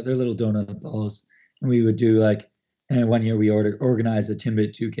 cut out. They're little donut balls, and we would do like. And one year we organized a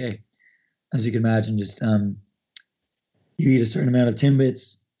Timbit 2K. As you can imagine, just you eat a certain amount of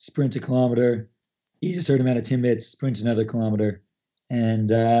Timbits, sprint a kilometer, eat a certain amount of Timbits, sprint another kilometer, and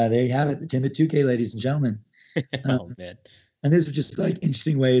there you have it, the Timbit 2K, ladies and gentlemen. Oh man! And these are just like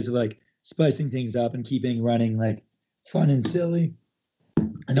interesting ways of like spicing things up and keeping running like fun and silly,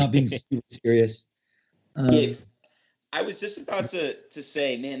 and not being super serious. Yeah. I was just about to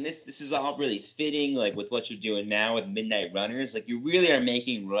say, man, this is all really fitting, like with what you're doing now with Midnight Runners. Like you really are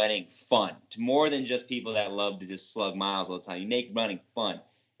making running fun to more than just people that love to just slug miles all the time. You make running fun,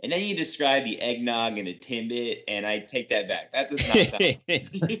 and then you describe the eggnog and a Timbit, and I take that back. That does not sound.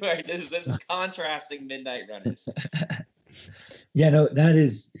 This is contrasting Midnight Runners. Yeah, no, that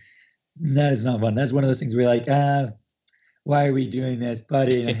is not fun. That's one of those things where you're like, why are we doing this,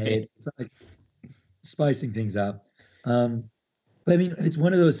 buddy? Hey, it's like spicing things up. But I mean, it's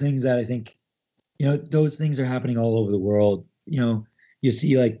one of those things that I think, you know, those things are happening all over the world. You know, you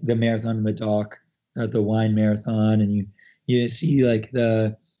see like the marathon in Medoc, the wine marathon, and you see like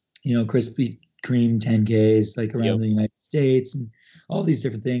the, you know, Krispy Kreme 10Ks like around the United States and all these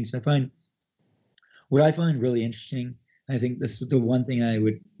different things. What I find really interesting, I think this is the one thing I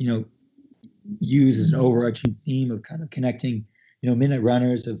would, you know, use as an overarching theme of kind of connecting, you know, Midnight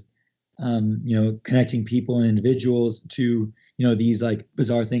Runners of, you know, connecting people and individuals to, you know, these like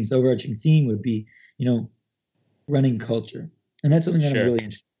bizarre things. The overarching theme would be, you know, running culture. And that's something that I'm really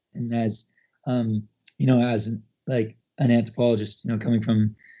interested in as, you know, as like an anthropologist, you know, coming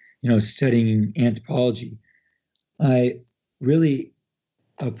from, you know, studying anthropology. I really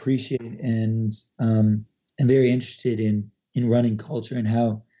appreciate and very interested in running culture and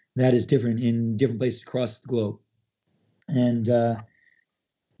how that is different in different places across the globe. And,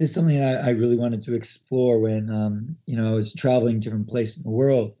 it's something that I really wanted to explore when, you know, I was traveling different places in the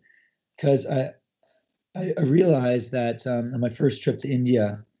world, because I realized that on my first trip to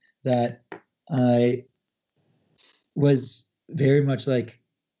India that I was very much like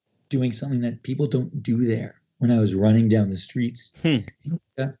doing something that people don't do there when I was running down the streets. Yeah.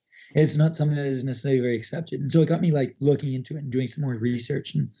 It's not something that is necessarily very accepted. And so it got me like looking into it and doing some more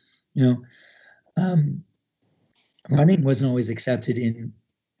research. And, you know, running wasn't always accepted in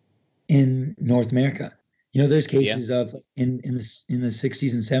North America. There's cases of in the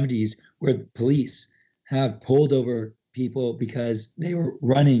 60s and 70s where the police have pulled over people because they were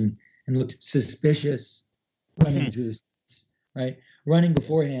running and looked suspicious running through the streets, right? Running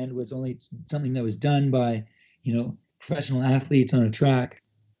beforehand was only something that was done by, professional athletes on a track,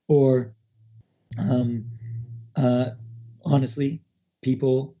 or honestly,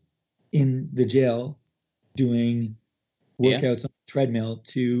 people in the jail doing workouts on a treadmill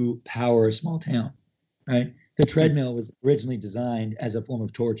to power a small town, right? The treadmill was originally designed as a form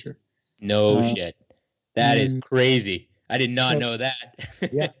of torture. No shit. That is crazy. I did not know that.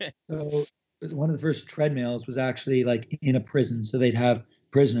 Yeah. So one of the first treadmills was actually like in a prison. So they'd have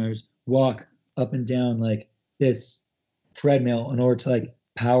prisoners walk up and down like this treadmill in order to like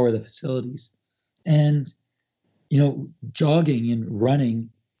power the facilities. And, jogging and running,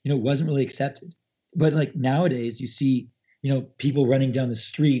 wasn't really accepted. But like nowadays you see, people running down the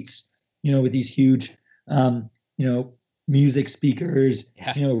streets, with these huge, music speakers,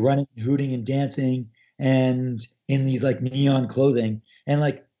 running, hooting and dancing and in these like neon clothing. And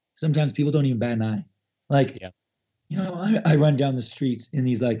like, sometimes people don't even bat an eye. Like, I run down the streets in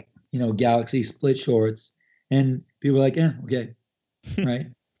these like, Galaxy split shorts and people are like, yeah, okay. Right.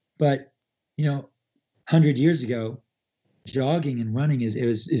 But, 100 years ago, jogging and running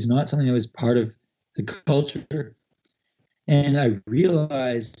is not something that was part of the culture. And I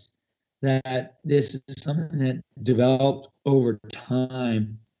realized that this is something that developed over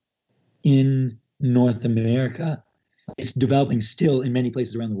time in North America. It's developing still in many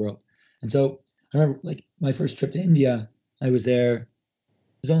places around the world. And so I remember like my first trip to India, I was there,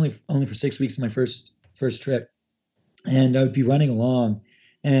 it was only for 6 weeks, my first trip. And I would be running along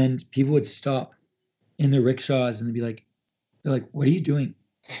and people would stop in their rickshaws and they'd be like, they're like, what are you doing?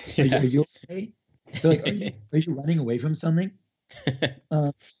 Are you okay? They're like, are you running away from something?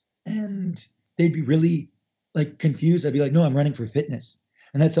 And they'd be really like confused. I'd be like, no, I'm running for fitness.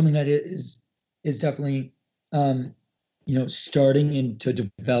 And that's something that is definitely, starting to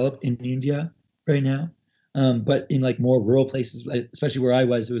develop in India right now. But in like more rural places, especially where I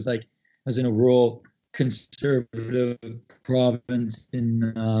was, it was like, I was in a rural conservative province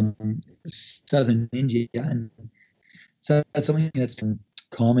in southern India. And so that's something that's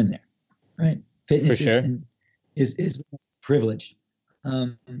common there, right? Fitness for sure. is privilege.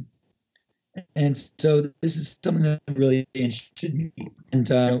 And so this is something that really interested me.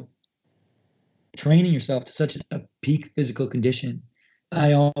 And training yourself to such a peak physical condition,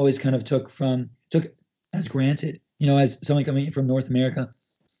 I always kind of took as granted, as someone coming from North America,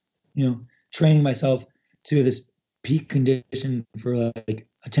 training myself to this peak condition for like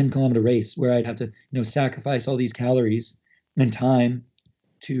a 10-kilometer race where I'd have to, sacrifice all these calories and time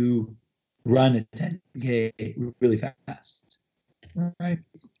to run a 10K really fast. Right.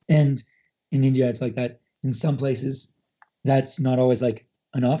 And in India, it's like that. In some places, that's not always like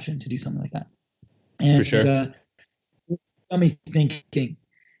an option to do something like that. And for sure. Got me thinking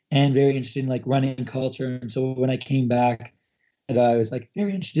and very interested in like running culture. And so when I came back, I was like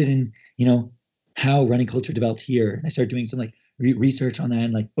very interested in, how running culture developed here. And I started doing some like research on that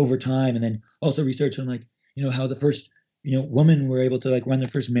and like over time, and then also research on like, how the first, women were able to like run their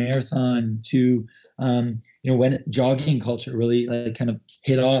first marathon to, when jogging culture really like kind of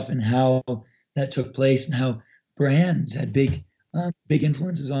hit off and how that took place and how brands had big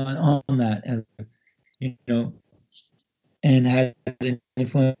influences on that, and had an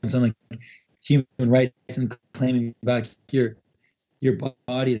influence on like human rights and claiming back your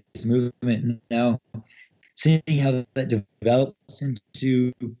body's movement. And now seeing how that develops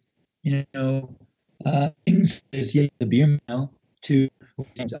into, things is the beer mill to,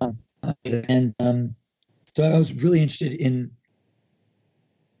 and so I was really interested in.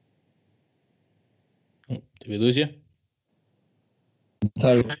 Did we lose you?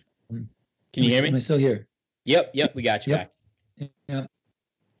 Can you hear me? Am I still here? Yep, we got you back. Yeah.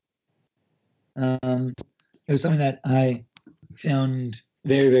 It was something that I found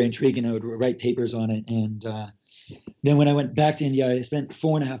very, very intriguing. I would write papers on it. And then when I went back to India, I spent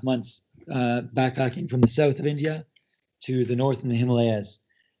 4.5 months backpacking from the south of India to the north in the Himalayas.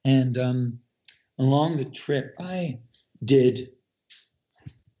 And along the trip, I did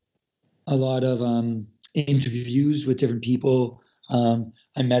a lot of interviews with different people.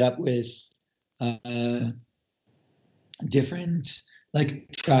 I met up with different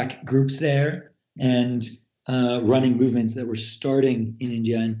like track groups there and running movements that were starting in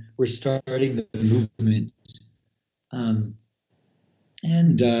India and were starting the movement, and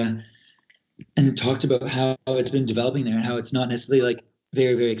talked about how it's been developing there and how it's not necessarily like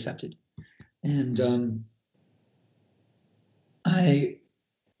very, very accepted. And I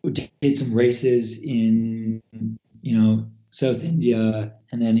did some races in, South India,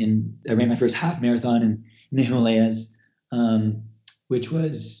 and then I ran my first half marathon in the Himalayas, which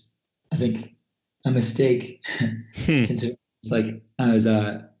was, I think, a mistake considering it's like I was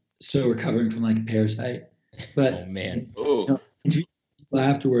still recovering from like a parasite. But Oh man. interviewed people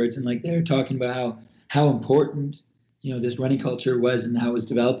afterwards, and like they're talking about how important this running culture was and how it was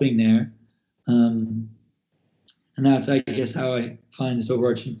developing there. And that's, I guess, how I find this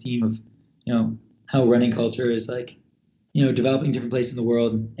overarching theme of how running culture is like developing different places in the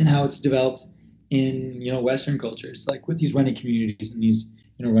world, and how it's developed in Western cultures, like with these running communities and these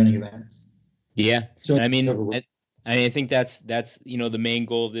running events. Yeah. So I mean, I think that's the main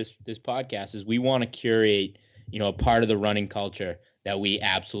goal of this podcast is we want to curate a part of the running culture that we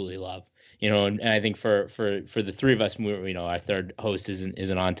absolutely love. And I think for the three of us, our third host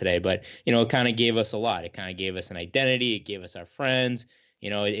isn't on today, but it kind of gave us a lot. It kind of gave us an identity. It gave us our friends.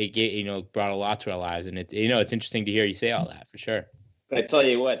 It brought a lot to our lives, and it's interesting to hear you say all that for sure. But I tell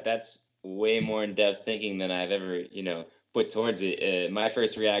you what, that's way more in-depth thinking than I've ever put towards it. My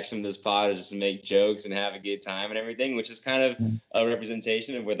first reaction to this pod is just to make jokes and have a good time and everything, which is kind of a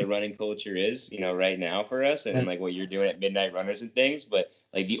representation of where the running culture is, right now for us, and like what you're doing at Midnight Runners and things. But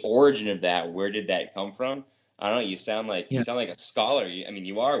like the origin of that, where did that come from? I don't know. You sound like a scholar.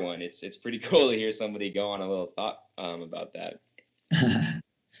 You are one. It's pretty cool to hear somebody go on a little thought about that.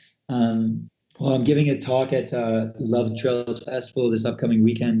 Well, I'm giving a talk at Love Trails Festival this upcoming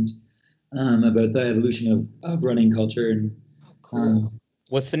weekend about the evolution of running culture. And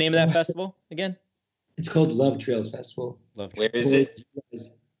what's the name of that festival again? It's called Love Trails Festival. Where is it? You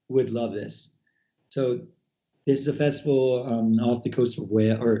guys would love this. So this is a festival off the coast of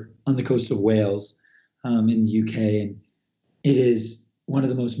Wales, or on the coast of Wales, in the UK, and it is one of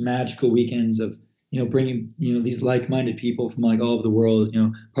the most magical weekends of bringing these like-minded people from like all over the world,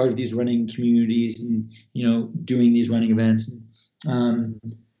 part of these running communities, and doing these running events.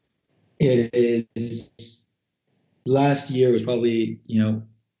 It is, last year was probably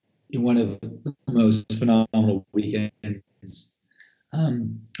one of the most phenomenal weekends. I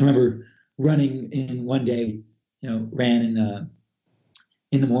remember running in one day, ran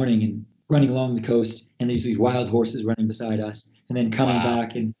in the morning and running along the coast, and there's these wild horses running beside us, and then coming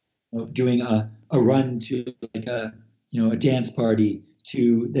back and doing a run to like a dance party,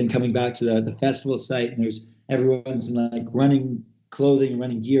 to then coming back to the festival site, and there's everyone's in like running clothing and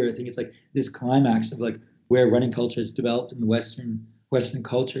running gear. I think it's like this climax of like where running culture has developed in the Western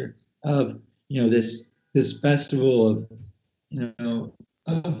culture of this festival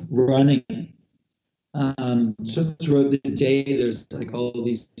of running. So throughout the day, there's like all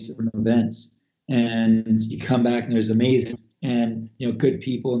these different events, and you come back and there's amazing and good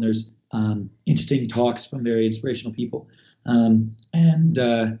people, and there's interesting talks from very inspirational people, and then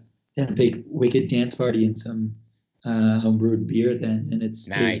a big wicked dance party and some homebrewed beer then, and it's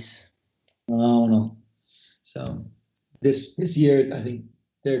nice. Phenomenal. So this year, I think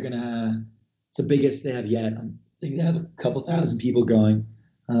they're gonna, it's the biggest they have yet. I think they have a couple thousand people going,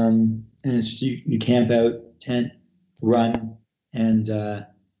 and it's just you camp out, tent, run, and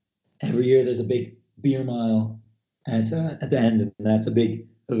every year there's a big beer mile at the end, and that's a big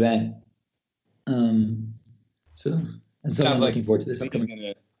event. So I'm looking forward to this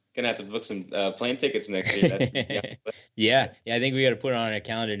upcoming. Gonna have to book some plane tickets next year. Yeah. I think we got to put it on our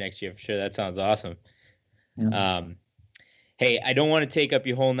calendar next year for sure. That sounds awesome. Yeah. Hey, I don't want to take up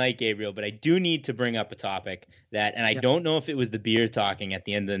your whole night, Gabriel, but I do need to bring up a topic that, and I don't know if it was the beer talking at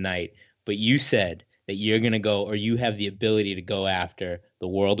the end of the night, but you said that you're gonna go, or you have the ability to go after the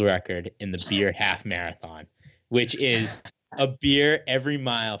world record in the beer half marathon, which is a beer every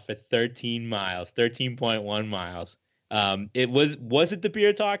mile for 13 miles, 13.1 miles. It was it the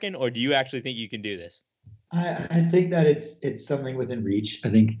beer talking, or do you actually think you can do this? I think that it's something within reach. I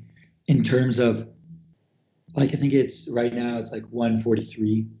think in terms of like, I think it's right now it's like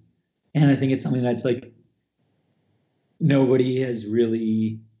 1:43, and I think it's something that's like nobody has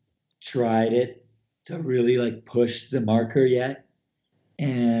really tried it to really like push the marker yet,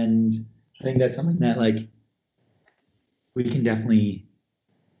 and I think that's something that like we can definitely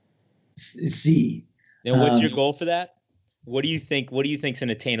see. And what's your goal for that? What do you think? What do you think's an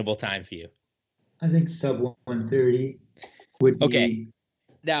attainable time for you? I think sub 1:30 would be. Okay.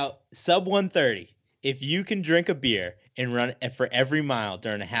 Now, sub 1:30. If you can drink a beer and run for every mile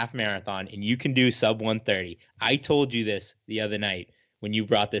during a half marathon, and you can do sub 1:30, I told you this the other night when you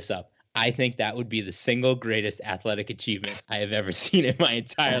brought this up. I think that would be the single greatest athletic achievement I have ever seen in my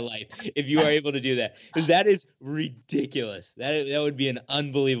entire life. If you are able to do that, because that is ridiculous. That would be an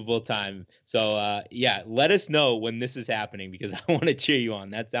unbelievable time. So yeah, let us know when this is happening because I want to cheer you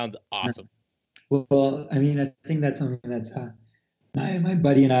on. That sounds awesome. Well, I mean, I think that's something that's my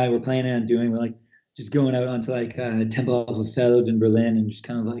buddy and I were planning on doing. We're like just going out onto like Tempelhof in Berlin and just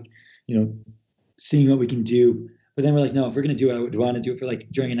kind of like, seeing what we can do. But then we're like, no, if we're gonna do it, I would want to do it for like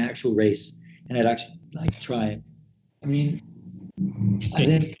during an actual race, and I'd actually like try it. I mean, I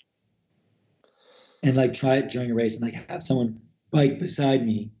think, and like try it during a race, and like have someone bike beside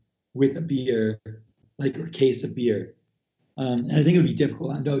me with a beer, like or a case of beer. And I think it would be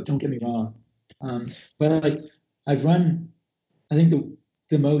difficult. And don't get me wrong, but like I've run, I think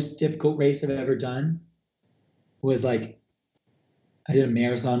the most difficult race I've ever done was like I did a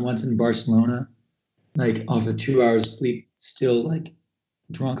marathon once in Barcelona, like off of 2 hours of sleep, still like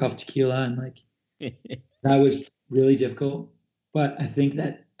drunk off tequila, and like that was really difficult. But I think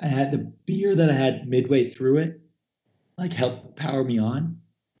that I had the beer that I had midway through it, like helped power me on.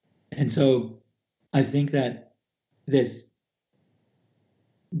 And so I think that this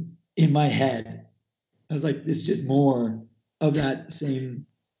in my head, I was like, this is just more of that same,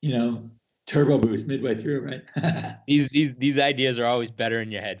 turbo boost midway through, right? These ideas are always better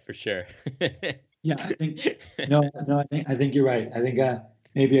in your head for sure. Yeah, I think I think you're right. I think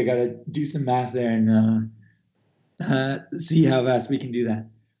maybe I got to do some math there and see how fast we can do that.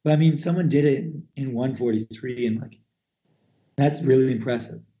 But I mean, someone did it in 1:43, and like that's really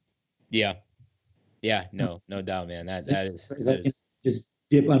impressive. Yeah, no doubt, man. That is. If I can just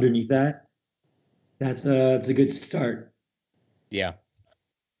dip underneath that, that's a good start. Yeah.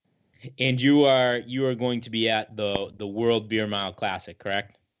 And you are going to be at the World Beer Mile Classic,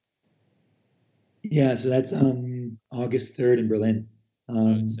 correct? Yeah, so that's August 3rd in Berlin.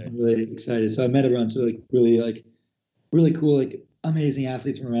 I'm really excited. So I met everyone, so like really cool, like amazing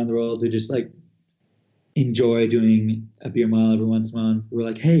athletes from around the world who just like enjoy doing a beer mile every once in a while. We're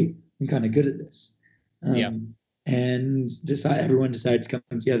like, hey, I'm kind of good at this. And everyone decides to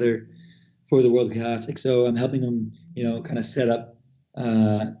come together for the World Classic. So I'm helping them, kind of set up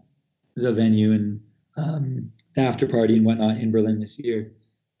the venue and the after party and whatnot in Berlin this year.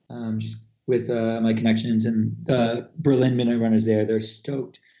 Just with my connections and the Berlin Midnight Runners there. They're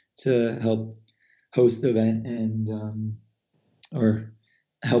stoked to help host the event and or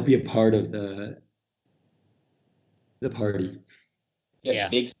help be a part of the party. Yeah,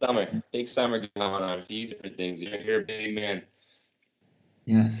 big summer going on a few different things. You're a big man.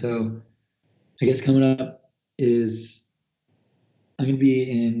 Yeah, so I guess coming up is I'm going to be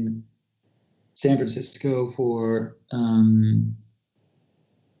in San Francisco for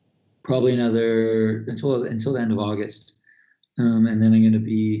probably another until the end of August, and then I'm going to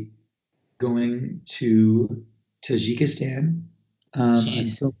be going to Tajikistan.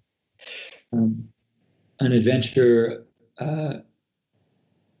 An adventure.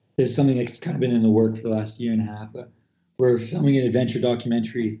 Is something that's kind of been in the work for the last year and a half. We're filming an adventure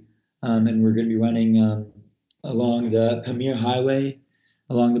documentary, and we're going to be running along the Pamir Highway,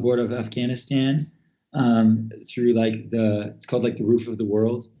 along the border of Afghanistan, through it's called like the Roof of the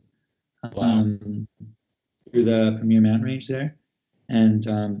World, through the Pamir mountain range there, and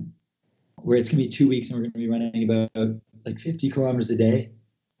where it's going to be 2 weeks, and we're going to be running about like 50 kilometers a day.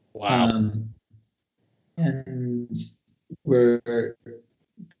 Wow. And we're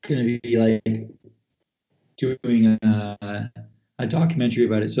going to be like doing a documentary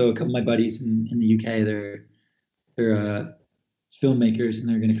about it. So a couple of my buddies in the UK, they're filmmakers, and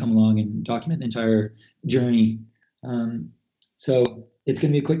they're going to come along and document the entire journey. So it's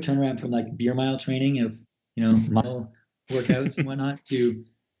going to be a quick turnaround from like beer mile training of mile workouts and whatnot to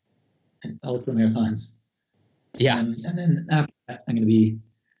ultra marathons. Yeah, and then after that, I'm going to be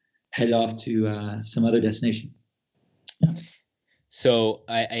headed off to some other destination. Yeah. So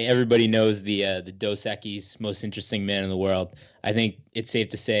everybody knows the Dos Equis most interesting man in the world. I think it's safe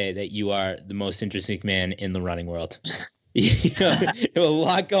to say that you are the most interesting man in the running world. You have a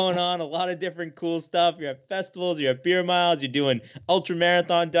lot going on, a lot of different cool stuff. You're at festivals, you're at beer miles, you're doing ultra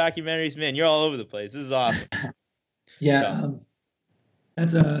marathon documentaries. Man, you're all over the place. This is awesome. Yeah,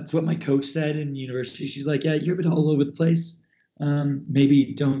 that's what my coach said in university. She's like, yeah, you're a bit all over the place.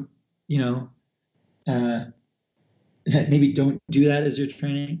 Maybe don't maybe don't do that as your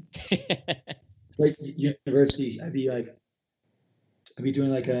training. Like university, I'd be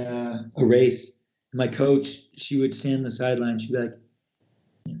doing like a race. And my coach, she would stand on the sideline. She'd be like,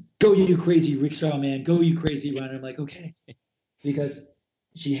 "Go you crazy rickshaw man, go you crazy runner." I'm like, okay, because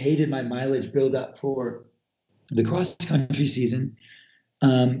she hated my mileage build up for the cross country season,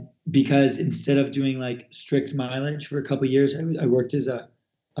 Because instead of doing like strict mileage for a couple of years, I worked as a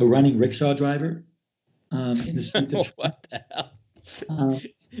running rickshaw driver in the streets of What the hell?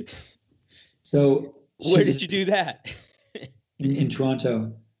 So where did you do that? in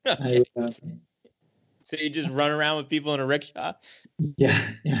Toronto. Okay. So you just run around with people in a rickshaw? Yeah.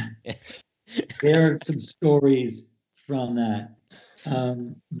 There are some stories from that.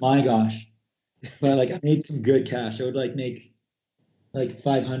 My gosh. But like I made some good cash. I would like make like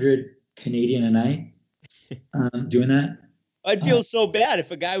 500 Canadian a night doing that. I'd feel so bad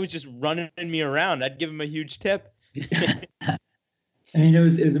if a guy was just running me around. I'd give him a huge tip. I mean, it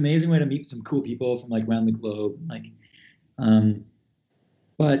was an amazing way to meet some cool people from like around the globe. Like,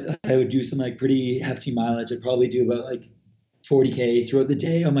 but I would do some like pretty hefty mileage. I'd probably do about like 40K throughout the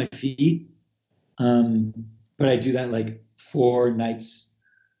day on my feet. But I do that like 4 nights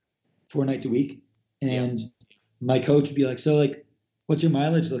a week. And my coach would be like, so like, what's your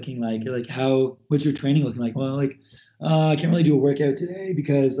mileage looking like? Like what's your training looking like? Well, like, I can't really do a workout today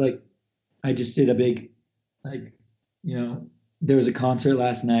because like I just did a big, like, you know, there was a concert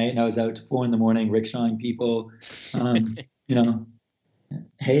last night and I was out to 4 a.m. rickshawing people. You know,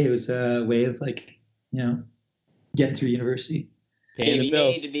 hey, it was a way of like, you know, getting through university. Dave, you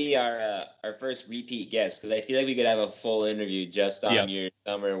need to be our first repeat guest because I feel like we could have a full interview just on your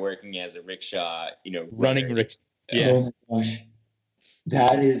summer working as a rickshaw, you know, running rickshaw. Yeah. Oh my gosh,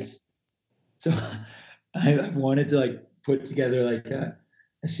 that is so. I wanted to like put together like a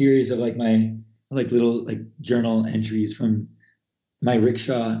series of like my like little like journal entries from my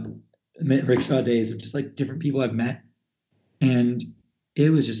rickshaw days of just like different people I've met, and it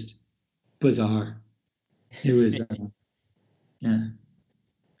was just bizarre. It was. Yeah.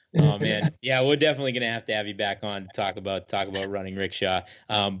 Oh man, yeah, we're definitely gonna have to have you back on to talk about running rickshaw.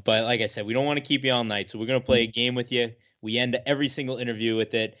 But like I said, we don't want to keep you all night, so we're gonna play a game with you. We end every single interview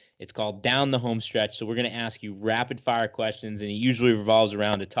with it. It's called Down the Home Stretch. So we're gonna ask you rapid fire questions, and it usually revolves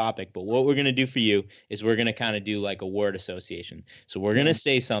around a topic. But what we're gonna do for you is we're gonna kind of do like a word association. So we're gonna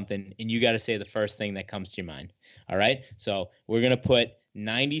say something, and you got to say the first thing that comes to your mind. All right. So we're gonna put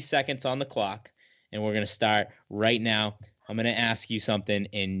 90 seconds on the clock, and we're gonna start right now. I'm going to ask you something,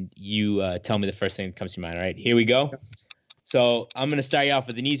 and you tell me the first thing that comes to your mind. All right, here we go. So I'm going to start you off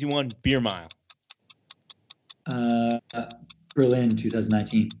with an easy one, beer mile. Berlin,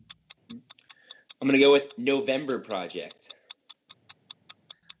 2019. I'm going to go with November Project.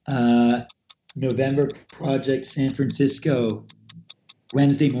 November Project, San Francisco,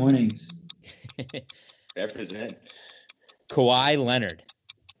 Wednesday mornings. Represent. Kawhi Leonard.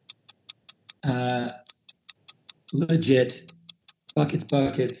 Legit. Buckets. All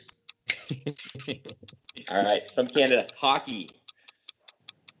right. From Canada, hockey.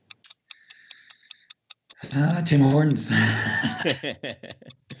 Tim Hortons.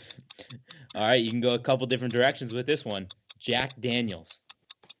 All right. You can go a couple different directions with this one. Jack Daniels.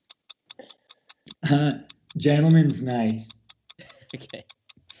 Gentleman's night. Okay.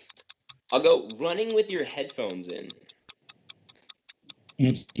 I'll go running with your headphones in.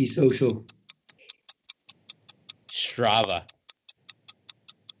 Antisocial. Strava.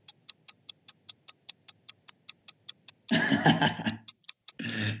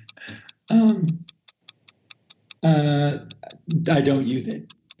 I don't use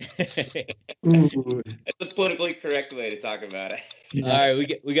it. That's the politically correct way to talk about it. Yeah. All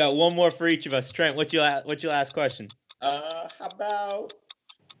right, we got one more for each of us. Trent, what's your last question? How about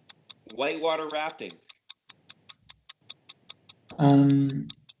whitewater rafting?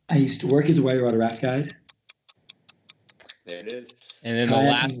 I used to work as a whitewater raft guide. There it is. And then the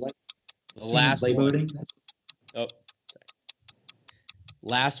last boating. Oh, sorry.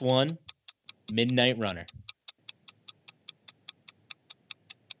 Last one, Midnight Runner.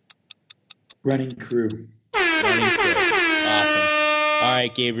 Running crew. Awesome. All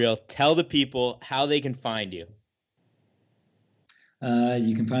right, Gabriel, tell the people how they can find you.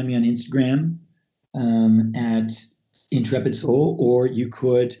 You can find me on Instagram at Intrepid Soul, or you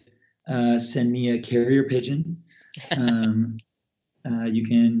could send me a carrier pigeon. You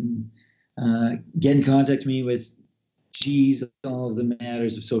can get in contact with me with all of the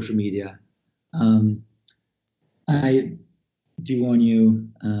matters of social media. I do warn you,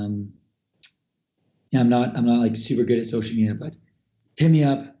 I'm not like super good at social media, but hit me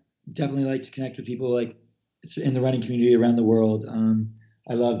up. Definitely like to connect with people like in the running community around the world.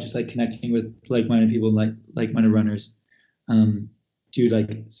 I love just like connecting with like-minded people, like-minded runners. Dude,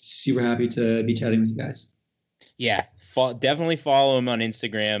 like super happy to be chatting with you guys. Yeah, definitely follow him on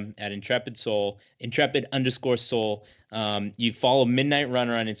Instagram at Intrepid Soul, Intrepid_Soul. You follow Midnight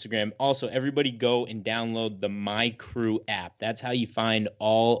Runner on Instagram. Also, everybody go and download the My Crew app. That's how you find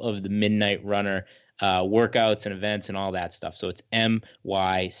all of the Midnight Runner workouts and events and all that stuff. So it's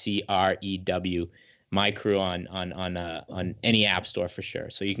MYCREW, My Crew on any app store for sure.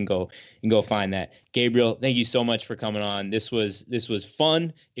 So you can go find that. Gabriel, thank you so much for coming on. This was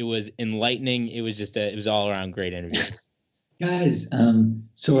fun. It was enlightening. It was just it was all around great interview. Guys,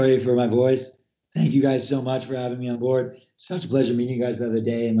 sorry for my voice. Thank you guys so much for having me on board. Such a pleasure meeting you guys the other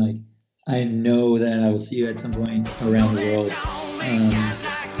day, and like I know that I will see you at some point around the world,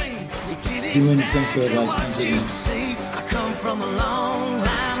 doing some sort of like thinking. I come from a long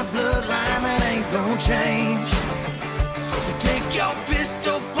line of bloodline that ain't gonna change. So take your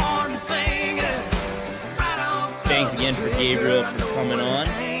pistol point finger right on. Thanks again for Gabriel for coming on.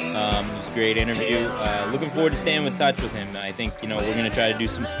 It was a great interview. Looking forward to staying in touch with him. I think we're going to try to do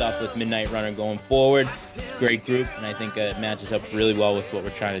some stuff with Midnight Runner going forward. Great group, and I think it matches up really well with what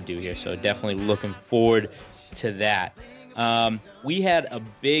we're trying to do here. So definitely looking forward to that. We had a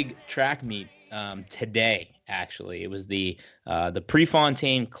big track meet today. Actually, it was the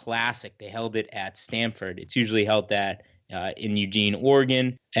Prefontaine Classic. They held it at Stanford. It's usually held at in Eugene,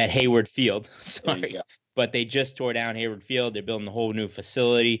 Oregon, at Hayward Field. Sorry. But they just tore down Hayward Field. They're building a whole new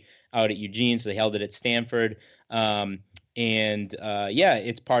facility out at Eugene, so they held it at Stanford.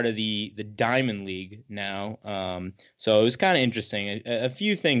 It's part of the Diamond League now. So it was kind of interesting. A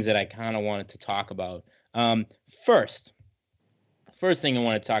few things that I kind of wanted to talk about. First thing I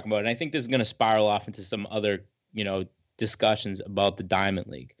want to talk about, and I think this is going to spiral off into some other, discussions about the Diamond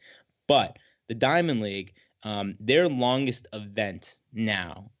League. But the Diamond League, their longest event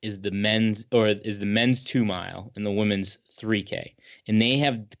now is the men's 2 mile and the women's 3K. And they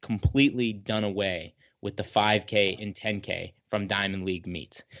have completely done away with the 5K and 10K from Diamond League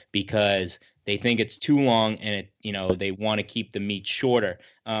meets because they think it's too long and they want to keep the meet shorter,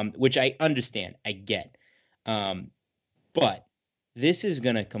 which I understand, I get. But this is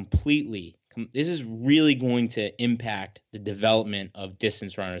going to this is really going to impact the development of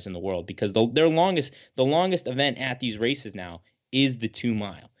distance runners in the world because the longest event at these races now is the 2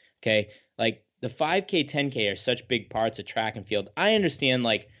 mile. Okay. Like the 5K, 10K are such big parts of track and field. I understand,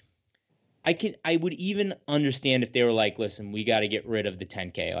 like, I would even understand if they were like, listen, we got to get rid of the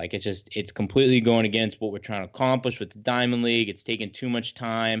 10K. Like it's completely going against what we're trying to accomplish with the Diamond League. It's taking too much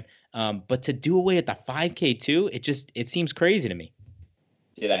time. But to do away with the 5K too, it seems crazy to me.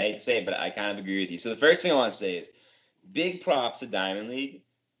 Dude, I hate to say it, but I kind of agree with you. So the first thing I want to say is big props to Diamond League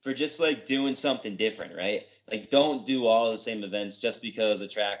for just like doing something different, right? Like don't do all the same events just because a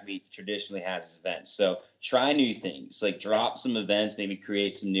track meet traditionally has its events. So try new things, like drop some events, maybe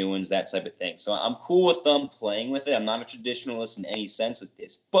create some new ones, that type of thing. So I'm cool with them playing with it. I'm not a traditionalist in any sense with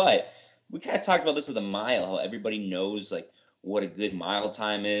this, but we kind of talked about this with a mile, how everybody knows like what a good mile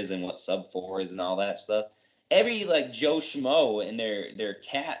time is and what sub 4 is and all that stuff. Every like Joe Schmo and their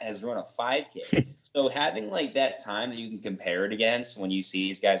cat has run a 5K. So having like that time that you can compare it against when you see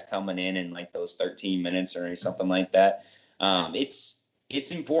these guys coming in like those 13 minutes or something like that, it's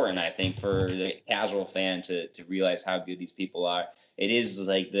important, I think, for the casual fan to realize how good these people are. It is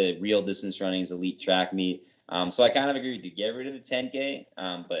like the real distance running's elite track meet. So I kind of agree to get rid of the 10K,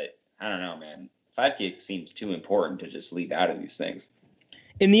 but I don't know, man. 5K seems too important to just leave out of these things.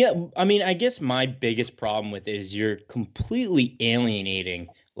 I guess my biggest problem with it is you're completely alienating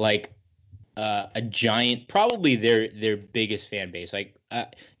like a giant, probably their biggest fan base. Like,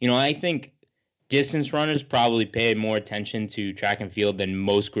 I think distance runners probably pay more attention to track and field than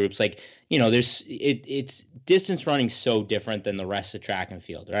most groups. Like, it's distance running so different than the rest of track and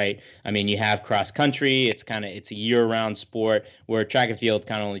field, right? I mean, you have cross country. It's a year-round sport where track and field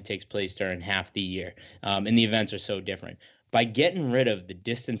kind of only takes place during half the year, and the events are so different. By getting rid of the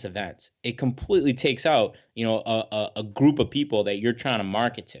distance events, it completely takes out, a group of people that you're trying to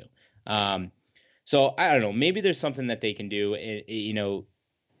market to. So I don't know, maybe there's something that they can do,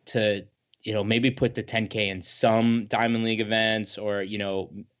 to, maybe put the 10K in some Diamond League events or,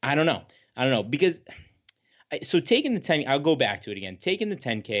 I don't know, because taking the 10, I'll go back to it again. Taking the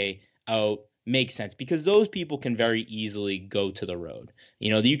 10K out makes sense because those people can very easily go to the road.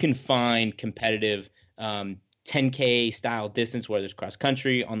 You can find competitive, 10K style distance where there's cross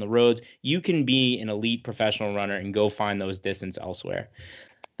country on the roads. You can be an elite professional runner and go find those distance elsewhere.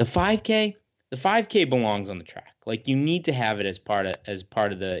 The 5K belongs on the track. Like you need to have it as part of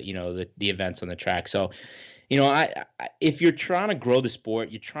the the events on the track. So, if you're trying to grow the sport,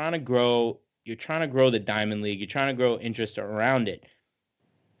 you're trying to grow the Diamond League, you're trying to grow interest around it.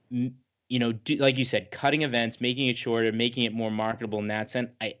 like you said, cutting events, making it shorter, making it more marketable in that sense.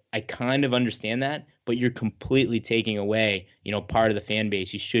 I kind of understand that, but you're completely taking away, part of the fan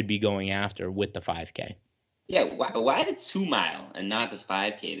base you should be going after with the 5K. Yeah, why the 2 mile and not the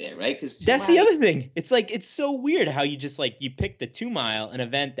 5K there, right? Because that's the other thing. It's like, it's so weird how you just like, you pick the 2 mile, an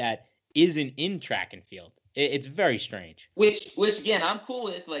event that isn't in track and field. It's very strange. Which again, I'm cool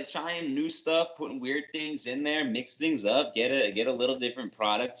with, like trying new stuff, putting weird things in there, mix things up, get a little different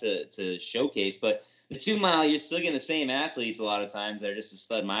product to showcase. But the 2 mile, you're still getting the same athletes a lot of times. They're just the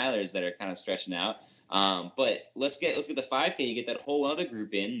stud milers that are kind of stretching out. But let's get the 5K. You get that whole other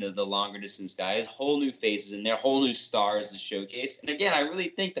group in, the longer distance guys, whole new faces and their whole new stars to showcase. And again, I really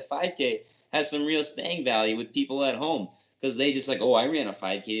think the 5K has some real staying value with people at home. Because they just like, I ran a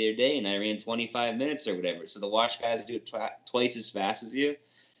 5K the other day and I ran 25 minutes or whatever. So to watch guys do it twice as fast as you,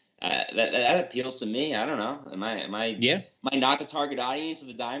 that appeals to me. I don't know. Am I not the target audience of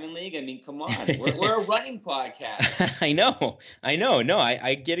the Diamond League? I mean, come on, we're a running podcast. I know. No,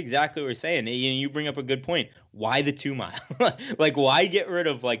 I get exactly what you're saying. You bring up a good point. Why the 2 mile? Like, why get rid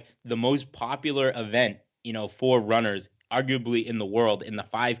of like the most popular event, for runners, arguably in the world, in the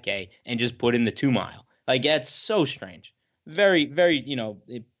 5K, and just put in the 2 mile? Like, that's so strange. Very, very,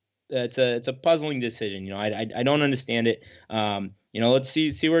 it's a puzzling decision. I don't understand it. Let's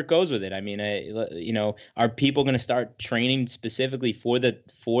see where it goes with it. I mean, are people going to start training specifically for the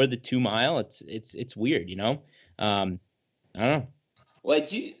 2 mile? It's weird. I don't know. Well, I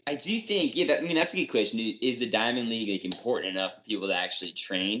do think, that's a good question. Is the Diamond League like important enough for people to actually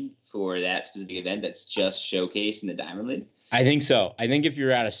train for that specific event that's just showcased in the Diamond League? I think so. I think if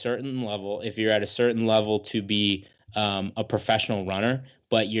you're at a certain level to be a professional runner,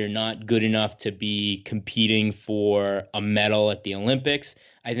 but you're not good enough to be competing for a medal at the Olympics,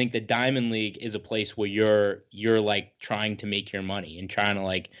 I think the Diamond League is a place where you're like trying to make your money and trying to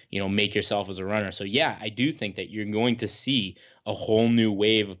like, make yourself as a runner. So yeah, I do think that you're going to see a whole new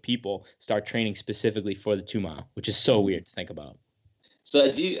wave of people start training specifically for the 2 mile, which is so weird to think about. So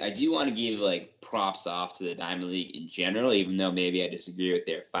I do want to give like props off to the Diamond League in general, even though maybe I disagree with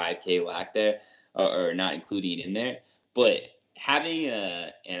their 5K lack there or not including it in there. But having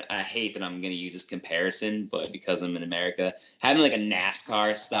and I hate that I'm going to use this comparison, but because I'm in America, having like a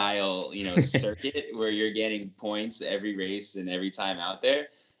NASCAR style, circuit where you're getting points every race and every time out there,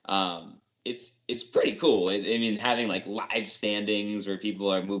 it's pretty cool. I mean, having like live standings where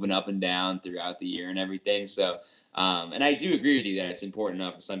people are moving up and down throughout the year and everything. So, and I do agree with you that it's important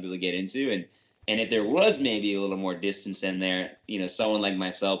enough for some people to get into. And if there was maybe a little more distance in there, someone like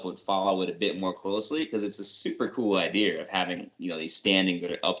myself would follow it a bit more closely because it's a super cool idea of having, these standings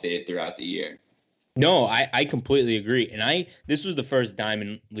that are updated throughout the year. No, I completely agree. And this was the first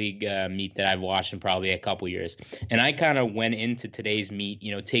Diamond League meet that I've watched in probably a couple years. And I kind of went into today's meet,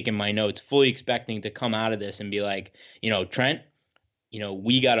 taking my notes, fully expecting to come out of this and be like, Trent,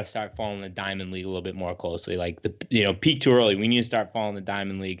 we got to start following the Diamond League a little bit more closely. Like peak too early. We need to start following the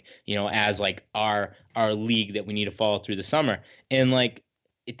Diamond League, as like our league that we need to follow through the summer. And like,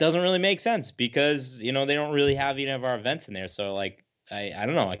 it doesn't really make sense because, they don't really have any of our events in there. So like, I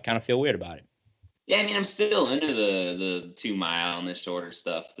don't know. I kind of feel weird about it. Yeah, I mean, I'm still into the 2 mile and the shorter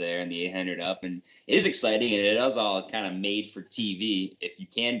stuff there and the 800 up. And it is exciting and it is all kind of made for TV if you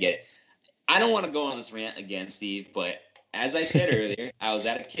can get it. I don't want to go on this rant again, Steve, but as I said earlier, I was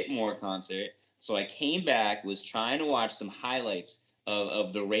at a Kip Moore concert, so I came back, was trying to watch some highlights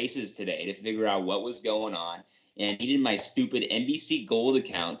of the races today to figure out what was going on, and needed my stupid NBC Gold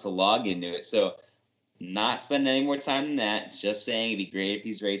account to log into it. So not spending any more time than that, just saying it'd be great if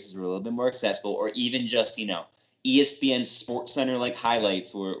these races were a little bit more accessible, or even just, ESPN Sports Center like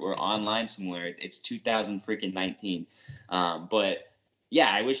highlights were online somewhere. It's 2019. But yeah,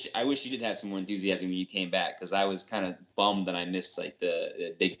 I wish you did have some more enthusiasm when you came back because I was kind of bummed that I missed like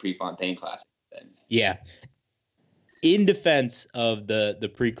the big Prefontaine Classic. Yeah. In defense of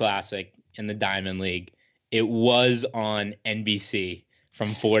the Pre-Classic and the Diamond League, it was on NBC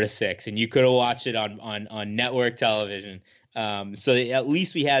from 4 to 6, and you could have watched it on network television. So at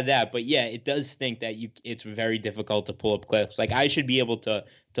least we had that. But yeah, it does stink that it's very difficult to pull up clips. Like I should be able to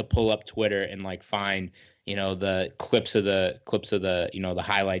pull up Twitter and like find the clips of the the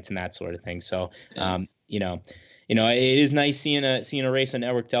highlights and that sort of thing. So it is nice seeing a race on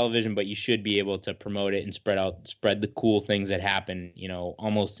network television, but you should be able to promote it and spread the cool things that happen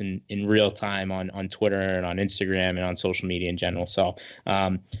almost in real time on Twitter and on Instagram and on social media in general. So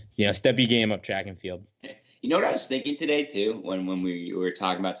step your game up, track and field. You know what I was thinking today too when we were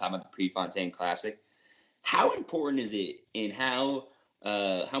talking about the Prefontaine Classic? How important is it in how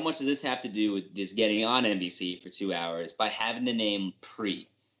much does this have to do with just getting on NBC for 2 hours by having the name Pre?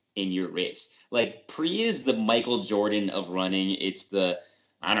 in your race. Like Pre is the Michael Jordan of running. It's the,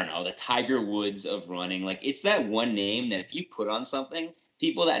 I don't know, the Tiger Woods of running. Like it's that one name that if you put on something,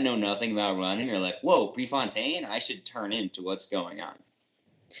 people that know nothing about running are like, whoa, Prefontaine, I should turn into what's going on.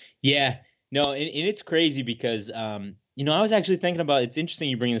 Yeah, no, and it's crazy because, you know, I was actually thinking about, it's interesting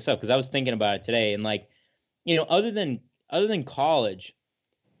you bring this up because I was thinking about it today, and like, you know, other than college,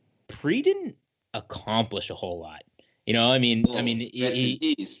 Pre didn't accomplish a whole lot. You know, I mean, rest in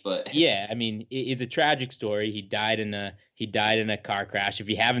peace, but yeah, I mean, it's a tragic story. He died in a car crash. If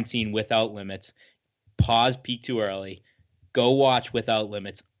you haven't seen Without Limits, pause Peak Too Early, go watch Without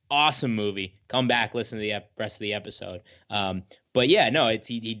Limits. Awesome movie. Come back, listen to the rest of the episode. But yeah, no,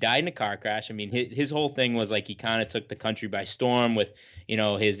 he died in a car crash. I mean, his whole thing was like he kind of took the country by storm with, you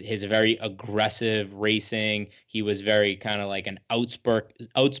know, his very aggressive racing. He was very kind of like an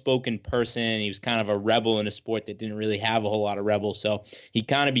outspoken person. He was kind of a rebel in a sport that didn't really have a whole lot of rebels. So he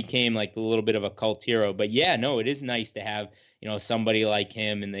kind of became like a little bit of a cult hero. But yeah, no, it is nice to have, you know, somebody like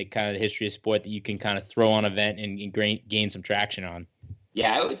him in the kind of the history of sport that you can kind of throw on an event and gain some traction on.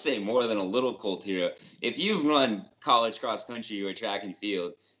 Yeah, I would say more than a little cult hero. If you've run college cross country or track and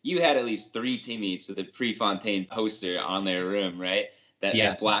field, you had at least 3 teammates with a Prefontaine poster on their room, right?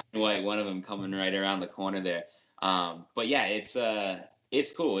 That black and white, one of them coming right around the corner there. But yeah, it's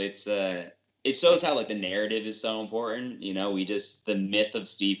cool. It shows how like the narrative is so important. You know, the myth of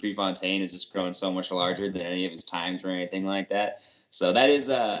Steve Prefontaine has just grown so much larger than any of his times or anything like that. So that is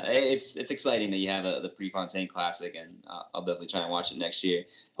it's exciting that you have the Prefontaine Classic, and I'll definitely try and watch it next year.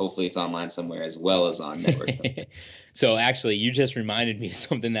 Hopefully it's online somewhere as well as on network. So actually, you just reminded me of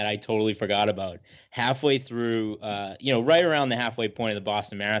something that I totally forgot about. Halfway through, you know, right around the halfway point of the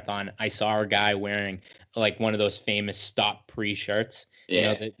Boston Marathon, I saw a guy wearing like one of those famous Stop Pre shirts.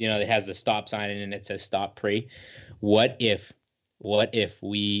 Yeah. You know that has the stop sign in it and it says Stop Pre. What if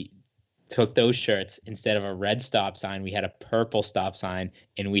we took those shirts, instead of a red stop sign, we had a purple stop sign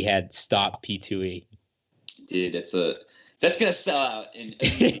and we had Stop P2E? Dude, that's gonna sell out, and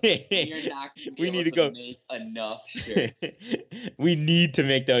you're not gonna be able to make enough shirts. We need to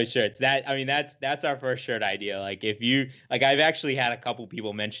make those shirts. That's our first shirt idea. Like I've actually had a couple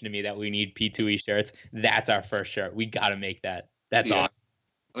people mention to me that we need P2E shirts. That's our first shirt. We got to make that. That's awesome.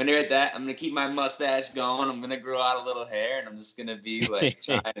 When they're at that, I'm gonna keep my mustache going. I'm gonna grow out a little hair, and I'm just gonna be like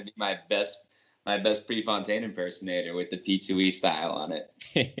trying to be my best Prefontaine impersonator with the P2E style on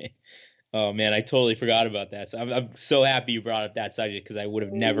it. Oh man, I totally forgot about that. So I'm so happy you brought up that subject because I would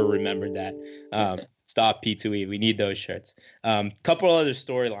have never remembered that. Stop P2E. We need those shirts. Couple other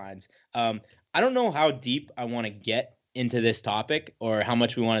storylines. I don't know how deep I want to get into this topic or how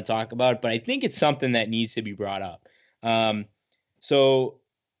much we want to talk about it, but I think it's something that needs to be brought up.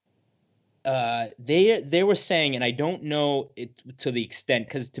 They were saying, and I don't know it to the extent,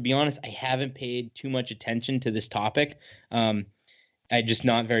 because to be honest, I haven't paid too much attention to this topic. I'm just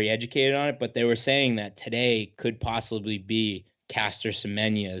not very educated on it, but they were saying that today could possibly be Caster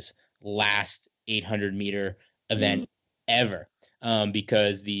Semenya's last 800-meter event ever,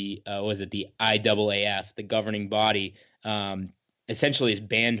 because the IAAF, the governing body, essentially has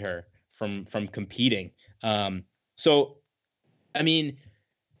banned her from competing. So, I mean,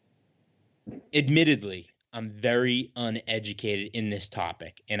 admittedly, I'm very uneducated in this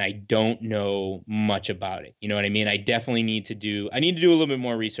topic and I don't know much about it. You know what I mean? I definitely need to do a little bit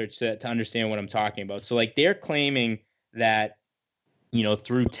more research to understand what I'm talking about. So like they're claiming that, you know,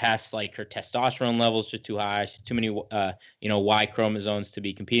 through tests, like her testosterone levels are too high, too many, Y chromosomes to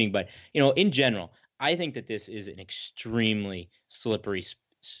be competing. But, you know, in general, I think that this is an extremely slippery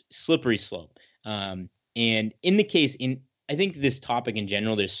slope. And in the case, I think this topic in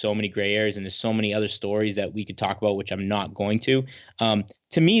general, there's so many gray areas and there's so many other stories that we could talk about, which I'm not going to.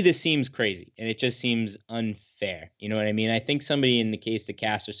 To me, this seems crazy and it just seems unfair. You know what I mean? I think somebody in the case of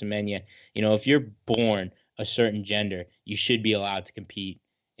Caster Semenya, you know, if you're born a certain gender, you should be allowed to compete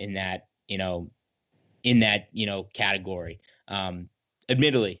in that category.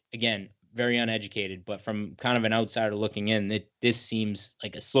 Admittedly, again, very uneducated, but from kind of an outsider looking in, this seems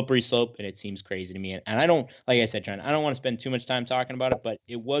like a slippery slope and it seems crazy to me. And I don't, like I said, Trent, I don't want to spend too much time talking about it, but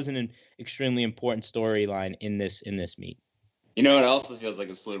it wasn't an extremely important storyline in this meet. You know what also feels like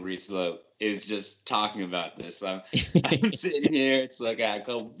a slippery slope is just talking about this. I'm sitting here, it's like I had a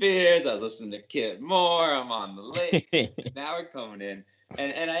couple beers, I was listening to Kit Moore, I'm on the lake, now we're coming in.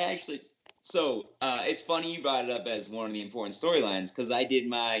 And I actually, it's funny you brought it up as one of the important storylines, because I did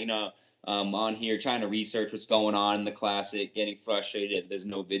my, on here trying to research what's going on in the Classic, getting frustrated there's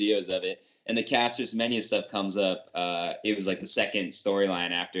no videos of it. and the Caster Semenya stuff comes up, it was like the second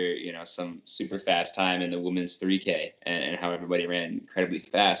storyline after, you know, some super fast time in the women's 3K and how everybody ran incredibly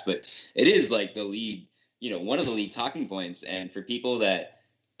fast. But it is like the lead, you know, one of the lead talking points. And for people that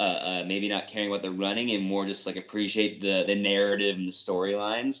maybe not caring about the running and more just like appreciate the narrative and the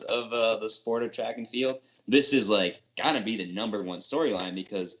storylines of the sport of track and field, this is like gotta be the number one storyline,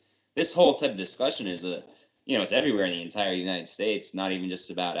 because this whole type of discussion is you know, it's everywhere in the entire United States, not even just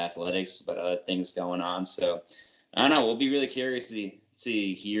about athletics, but other things going on. So I don't know. We'll be really curious to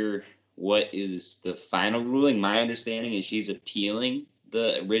hear what is the final ruling. My understanding is she's appealing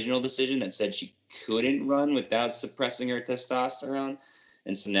the original decision that said she couldn't run without suppressing her testosterone.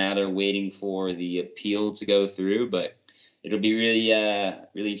 And so now they're waiting for the appeal to go through, but it'll be really,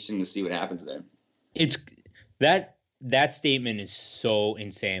 really interesting to see what happens there. It's that statement is so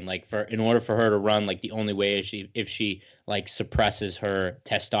insane. Like, in order for her to run, like the only way is if she like suppresses her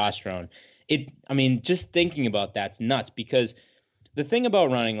testosterone. I mean, just thinking about that's nuts, because the thing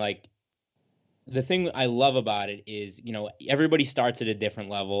about running, like the thing I love about it is, you know, everybody starts at a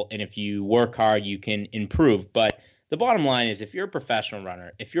different level, and if you work hard, you can improve. But the bottom line is, if you're a professional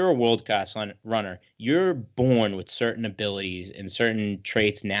runner, if you're a world-class runner, you're born with certain abilities and certain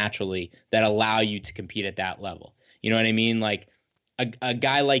traits naturally that allow you to compete at that level. You know what I mean? Like a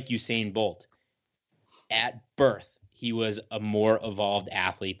guy like Usain Bolt, at birth, he was a more evolved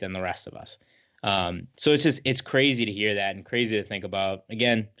athlete than the rest of us. So it's crazy to hear that and crazy to think about.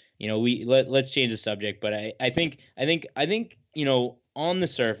 Again, you know, let's change the subject, but I think, you know, on the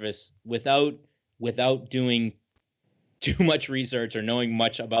surface, without doing too much research or knowing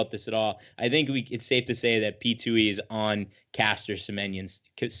much about this at all, I think it's safe to say that P2E is on Caster Semenya's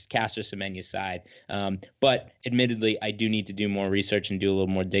side. But admittedly, I do need to do more research and do a little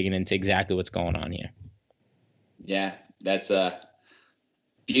more digging into exactly what's going on here. Yeah, that's a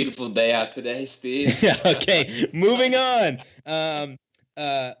beautiful day out today, Steve. Okay, moving on.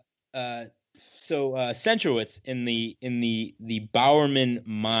 So Centrowitz in the Bowerman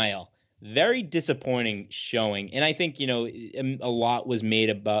Mile. Very disappointing showing, and I think, you know, a lot was made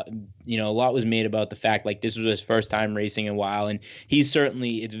about the fact, like, this was his first time racing in a while, and it's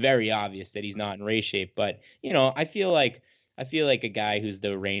very obvious that he's not in race shape. But, you know, I feel like a guy who's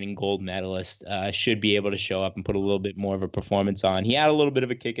the reigning gold medalist should be able to show up and put a little bit more of a performance on. He had a little bit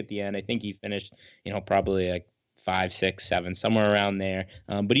of a kick at the end. I think he finished, you know, probably like 5, 6, 7, somewhere around there.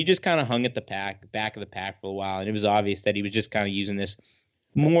 But he just kind of hung at the back of the pack for a while, and it was obvious that he was just kind of using this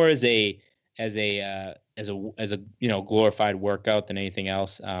more as a you know, glorified workout than anything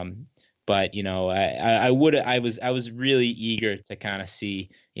else. But, you know, I was really eager to kind of see,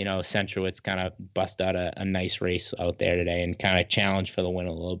 you know, Centrowitz kind of bust out a nice race out there today and kind of challenge for the win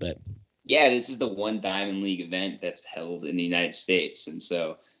a little bit. Yeah, this is the one Diamond League event that's held in the United States, and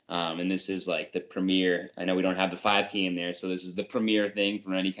so and this is like the premier. I know we don't have the 5K in there, so this is the premier thing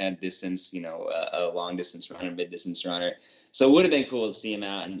for any kind of distance, you know, a long distance runner, mid distance runner. So it would have been cool to see him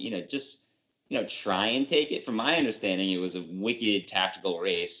out and, you know, just, you know, try and take it. From my understanding, it was a wicked tactical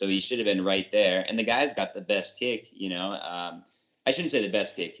race, so he should have been right there. And the guy's got the best kick, you know. I shouldn't say the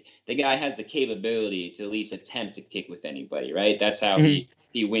best kick. The guy has the capability to at least attempt to kick with anybody, right? That's how he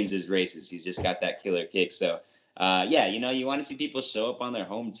wins his races. He's just got that killer kick. So, yeah, you know, you want to see people show up on their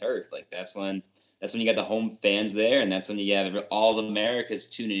home turf. Like, that's when you got the home fans there, and that's when you have all of America's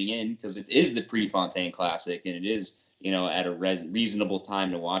tuning in, because it is the Prefontaine Classic, and it is, you know, at a reasonable time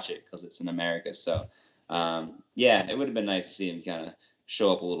to watch it because it's in America. So, yeah, it would have been nice to see him kind of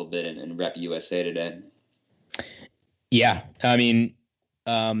show up a little bit and rep USA today. Yeah, I mean,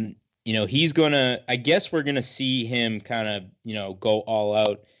 you know, I guess we're going to see him kind of, you know, go all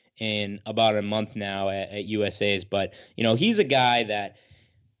out in about a month now at USA's. But, you know, he's a guy that,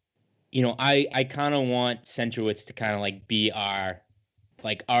 you know, I kind of want Centrowitz to kind of like be our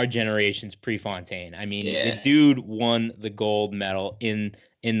generation's Prefontaine. I mean, The dude won the gold medal in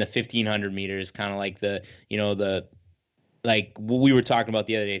the 1500 meters, kind of like the, you know, like what we were talking about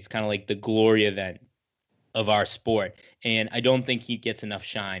the other day. It's kind of like the glory event of our sport, and I don't think he gets enough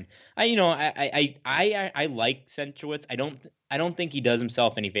shine. I like Centrowitz. I don't think he does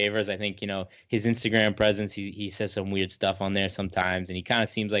himself any favors. I think, you know, his Instagram presence, he says some weird stuff on there sometimes, and he kind of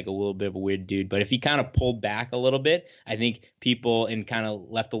seems like a little bit of a weird dude. But if he kind of pulled back a little bit, I think people, and kind of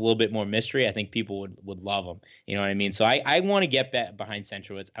left a little bit more mystery, I think people would love him. You know what I mean? So I want to get back behind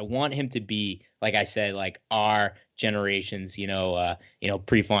Centrowitz. I want him to be, like I said, like our generation's, you know,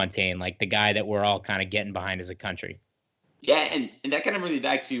 Prefontaine, like the guy that we're all kind of getting behind as a country. Yeah, and that kind of brings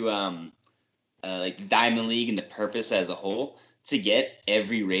back to like the Diamond League and the purpose as a whole. to get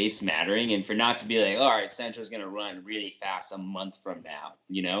every race mattering, and for not to be like, all right, Central's going to run really fast a month from now,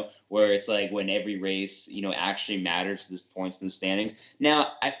 where it's like when every race, actually matters to this points in the standings.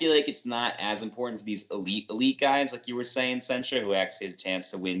 Now, I feel like it's not as important for these elite guys, like you were saying, Central, who actually has a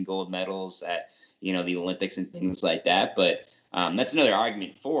chance to win gold medals at, the Olympics and things like that. But that's another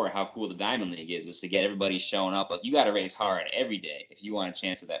argument for how cool the Diamond League is to get everybody showing up. Like, you got to race hard every day if you want a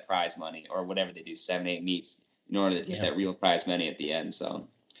chance at that prize money or whatever they do, 7-8 meets, in order to get that real prize money at the end. So,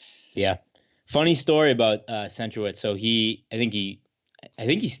 yeah. Funny story about Centrowitz. So I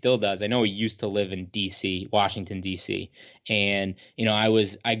think he still does. I know he used to live in D.C., Washington, D.C. And,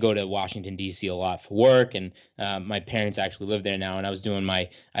 I go to Washington, D.C. a lot for work, and my parents actually live there now. And I was doing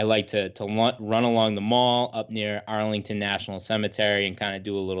I like to run along the mall up near Arlington National Cemetery and kind of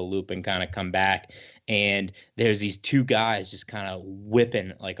do a little loop and kind of come back. And there's these two guys just kind of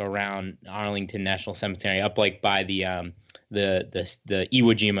whipping like around Arlington National Cemetery up like by the Iwo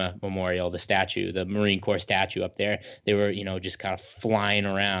Jima Memorial, the statue, the Marine Corps statue up there. They were, just kind of flying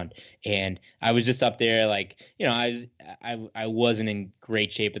around. And I was just up there like, I wasn't in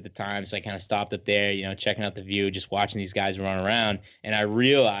great shape at the time. So I kind of stopped up there, checking out the view, just watching these guys run around. And I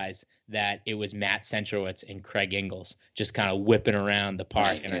realized that it was Matt Centrowitz and Craig Ingalls just kind of whipping around the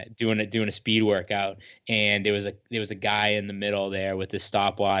park and doing a speed workout. And there was a guy in the middle there with his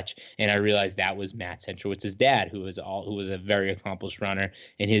stopwatch, and I realized that was Matt Centrowitz's dad, who was a very accomplished runner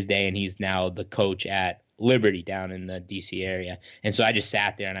in his day, and he's now the coach at Liberty down in the DC area. And so I just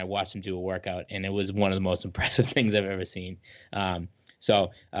sat there and I watched him do a workout, and it was one of the most impressive things I've ever seen.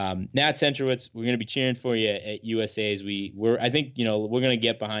 So Matt Centrowitz, we're going to be cheering for you at USA's. I think we're going to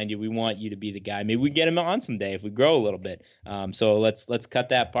get behind you. We want you to be the guy. Maybe we get him on someday if we grow a little bit. So let's cut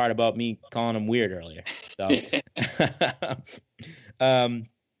that part about me calling him weird earlier. So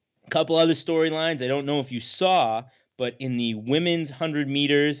couple other storylines. I don't know if you saw, but in the women's 100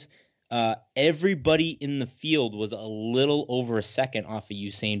 meters, everybody in the field was a little over a second off of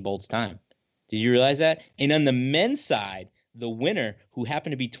Usain Bolt's time. Did you realize that? And on the men's side, the winner, who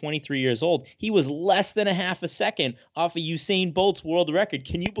happened to be 23 years old, he was less than a half a second off of Usain Bolt's world record.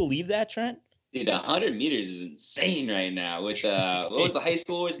 Can you believe that, Trent? Dude, 100 meters is insane right now. With what was the high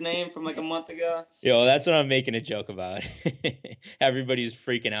schooler's name from like a month ago? Yo, that's what I'm making a joke about. Everybody's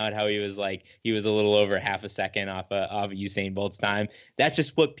freaking out how he was a little over half a second off of Usain Bolt's time. That's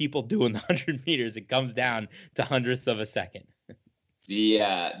just what people do in the 100 meters. It comes down to hundredths of a second.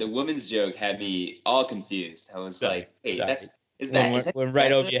 The women's joke had me all confused. I was like, "Hey, is that went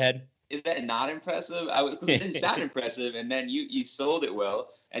right over your head? Is that not impressive?" Because it didn't sound impressive, and then you sold it well,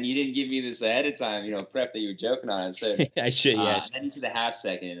 and you didn't give me this ahead of time, prep that you were joking on. And so I should, yeah. And then into the half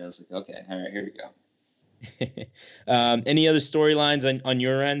second, and I was like, "Okay, all right, here we go." Any other storylines on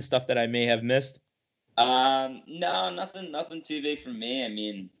your end? Stuff that I may have missed? No, nothing too big for me. I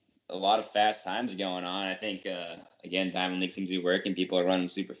mean, a lot of fast times going on. I think, again, Diamond League seems to be working. People are running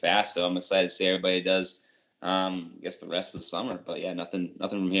super fast, so I'm excited to see everybody does, I guess, the rest of the summer. But, yeah, nothing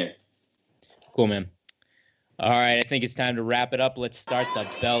from here. Cool, man. All right, I think it's time to wrap it up. Let's start the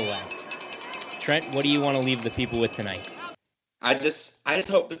bell lap. Trent, what do you want to leave the people with tonight? I just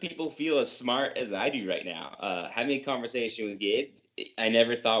hope that people feel as smart as I do right now. Having a conversation with Gabe, I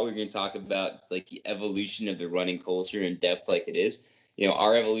never thought we were going to talk about, like, the evolution of the running culture in depth like it is.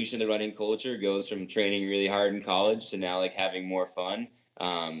 Our evolution of the running culture goes from training really hard in college to now like having more fun,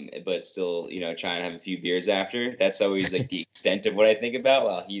 but still, trying to have a few beers after. That's always like the extent of what I think about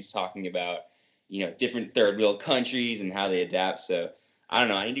while he's talking about, different third world countries and how they adapt. So I don't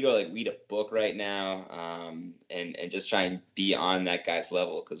know. I need to go like read a book right now and just try and be on that guy's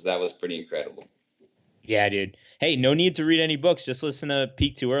level, because that was pretty incredible. Yeah, dude. Hey, no need to read any books. Just listen to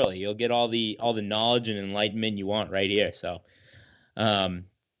Peak Too Early. You'll get all the knowledge and enlightenment you want right here. So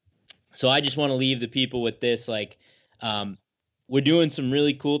I just want to leave the people with this, we're doing some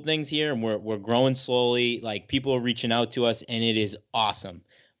really cool things here, and we're growing slowly. Like, people are reaching out to us, and it is awesome,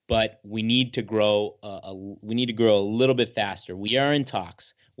 but we need to grow a little bit faster. We are in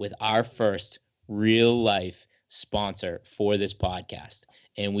talks with our first real life sponsor for this podcast,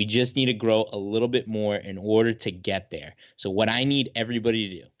 and we just need to grow a little bit more in order to get there. So what I need everybody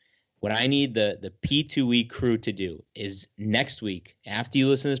to do, what I need the P2E crew to do is next week, after you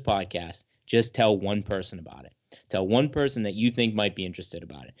listen to this podcast, just tell one person about it. Tell one person that you think might be interested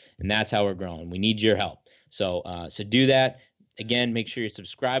about it. And that's how we're growing. We need your help. So do that. Again, make sure you're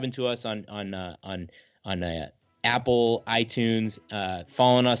subscribing to us on Apple, iTunes,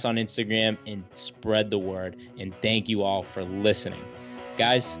 following us on Instagram, and spread the word. And thank you all for listening.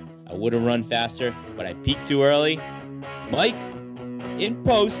 Guys, I would have run faster, but I peaked too early. Mike? in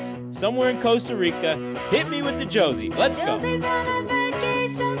post, somewhere in Costa Rica. Hit me with the Josie. Let's go. Josie's on a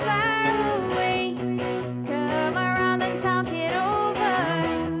vacation far away. Come around and talk it over.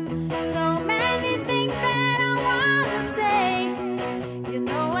 So many things that I wanna say. You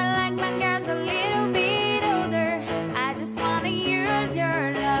know I like my girls a little bit older. I just wanna use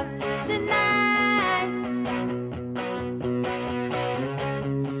your love tonight.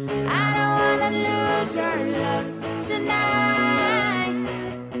 I don't wanna lose your love tonight.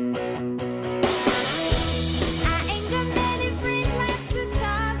 I ain't got many friends left to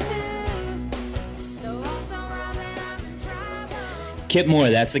talk to. Though also wrong when I'm in trouble. Kip Moore,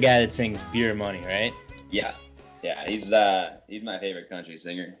 that's the guy that sings Beer Money, right? Yeah, he's my favorite country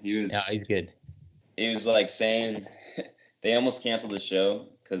singer. Yeah, he's good. He was like saying they almost canceled the show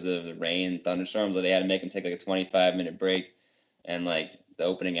because of the rain and thunderstorms. Like they had to make him take like a 25-minute break, and like the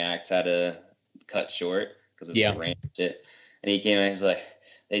opening acts had to cut short because of the rain and shit. And he came and he's like,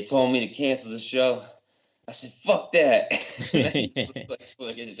 they told me to cancel the show. I said, fuck that. It's like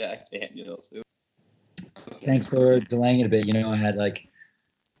Slick Jack Daniels. Thanks for delaying it a bit. You know, I had like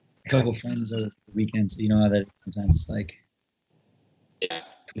a couple friends over the weekend, so you know how that sometimes it's like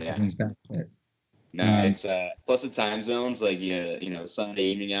things back. But, no, it's plus the time zones. Like you know, Sunday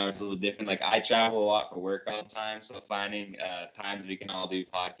evening hours a little different. Like I travel a lot for work all the time, so finding times we can all do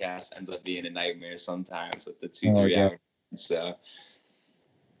podcasts ends up being a nightmare sometimes with the 2-3 hours. So,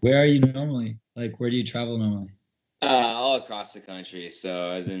 where are you normally? Like, where do you travel normally? All across the country.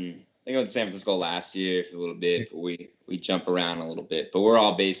 So, I think I went to San Francisco last year for a little bit. But we jump around a little bit, but we're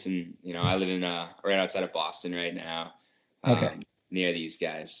all based in. You know, I live in right outside of Boston right now. Near these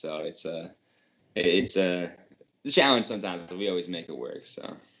guys, so it's a challenge sometimes, but we always make it work.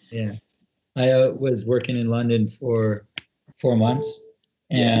 So yeah, I was working in London for 4 months,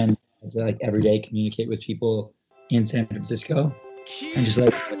 and it's like every day communicate with people in San Francisco, and just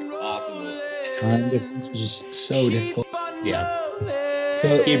like awesome. Time difference was just so difficult. Yeah.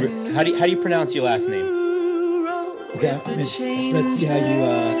 So Gabriel, how do you pronounce your last name? okay, let's see how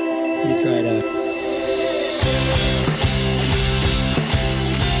you try to.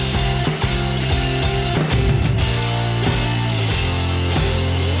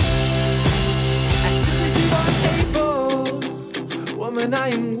 Woman, I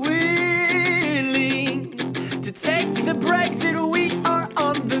am willing to take the break that we are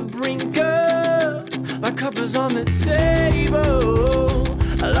on the brink of. My cup is on the table.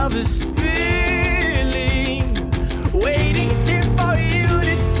 Our love is spilling, waiting here for you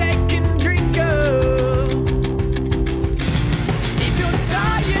to take and drink of. If you're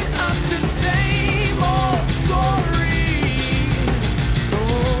tired of the same old story,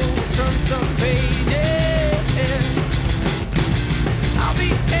 oh, turn some pages. I'll be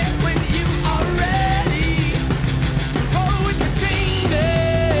there when you are ready to roll with the changes.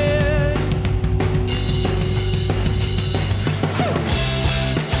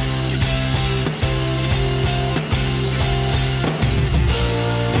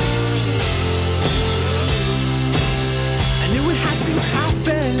 I knew it had to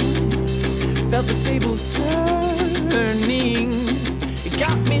happen. Felt the tables turning. It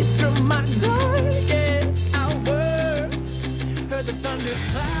got me through my darkest hour. Heard the thunder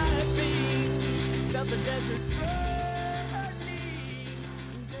clapping, felt the desert burn.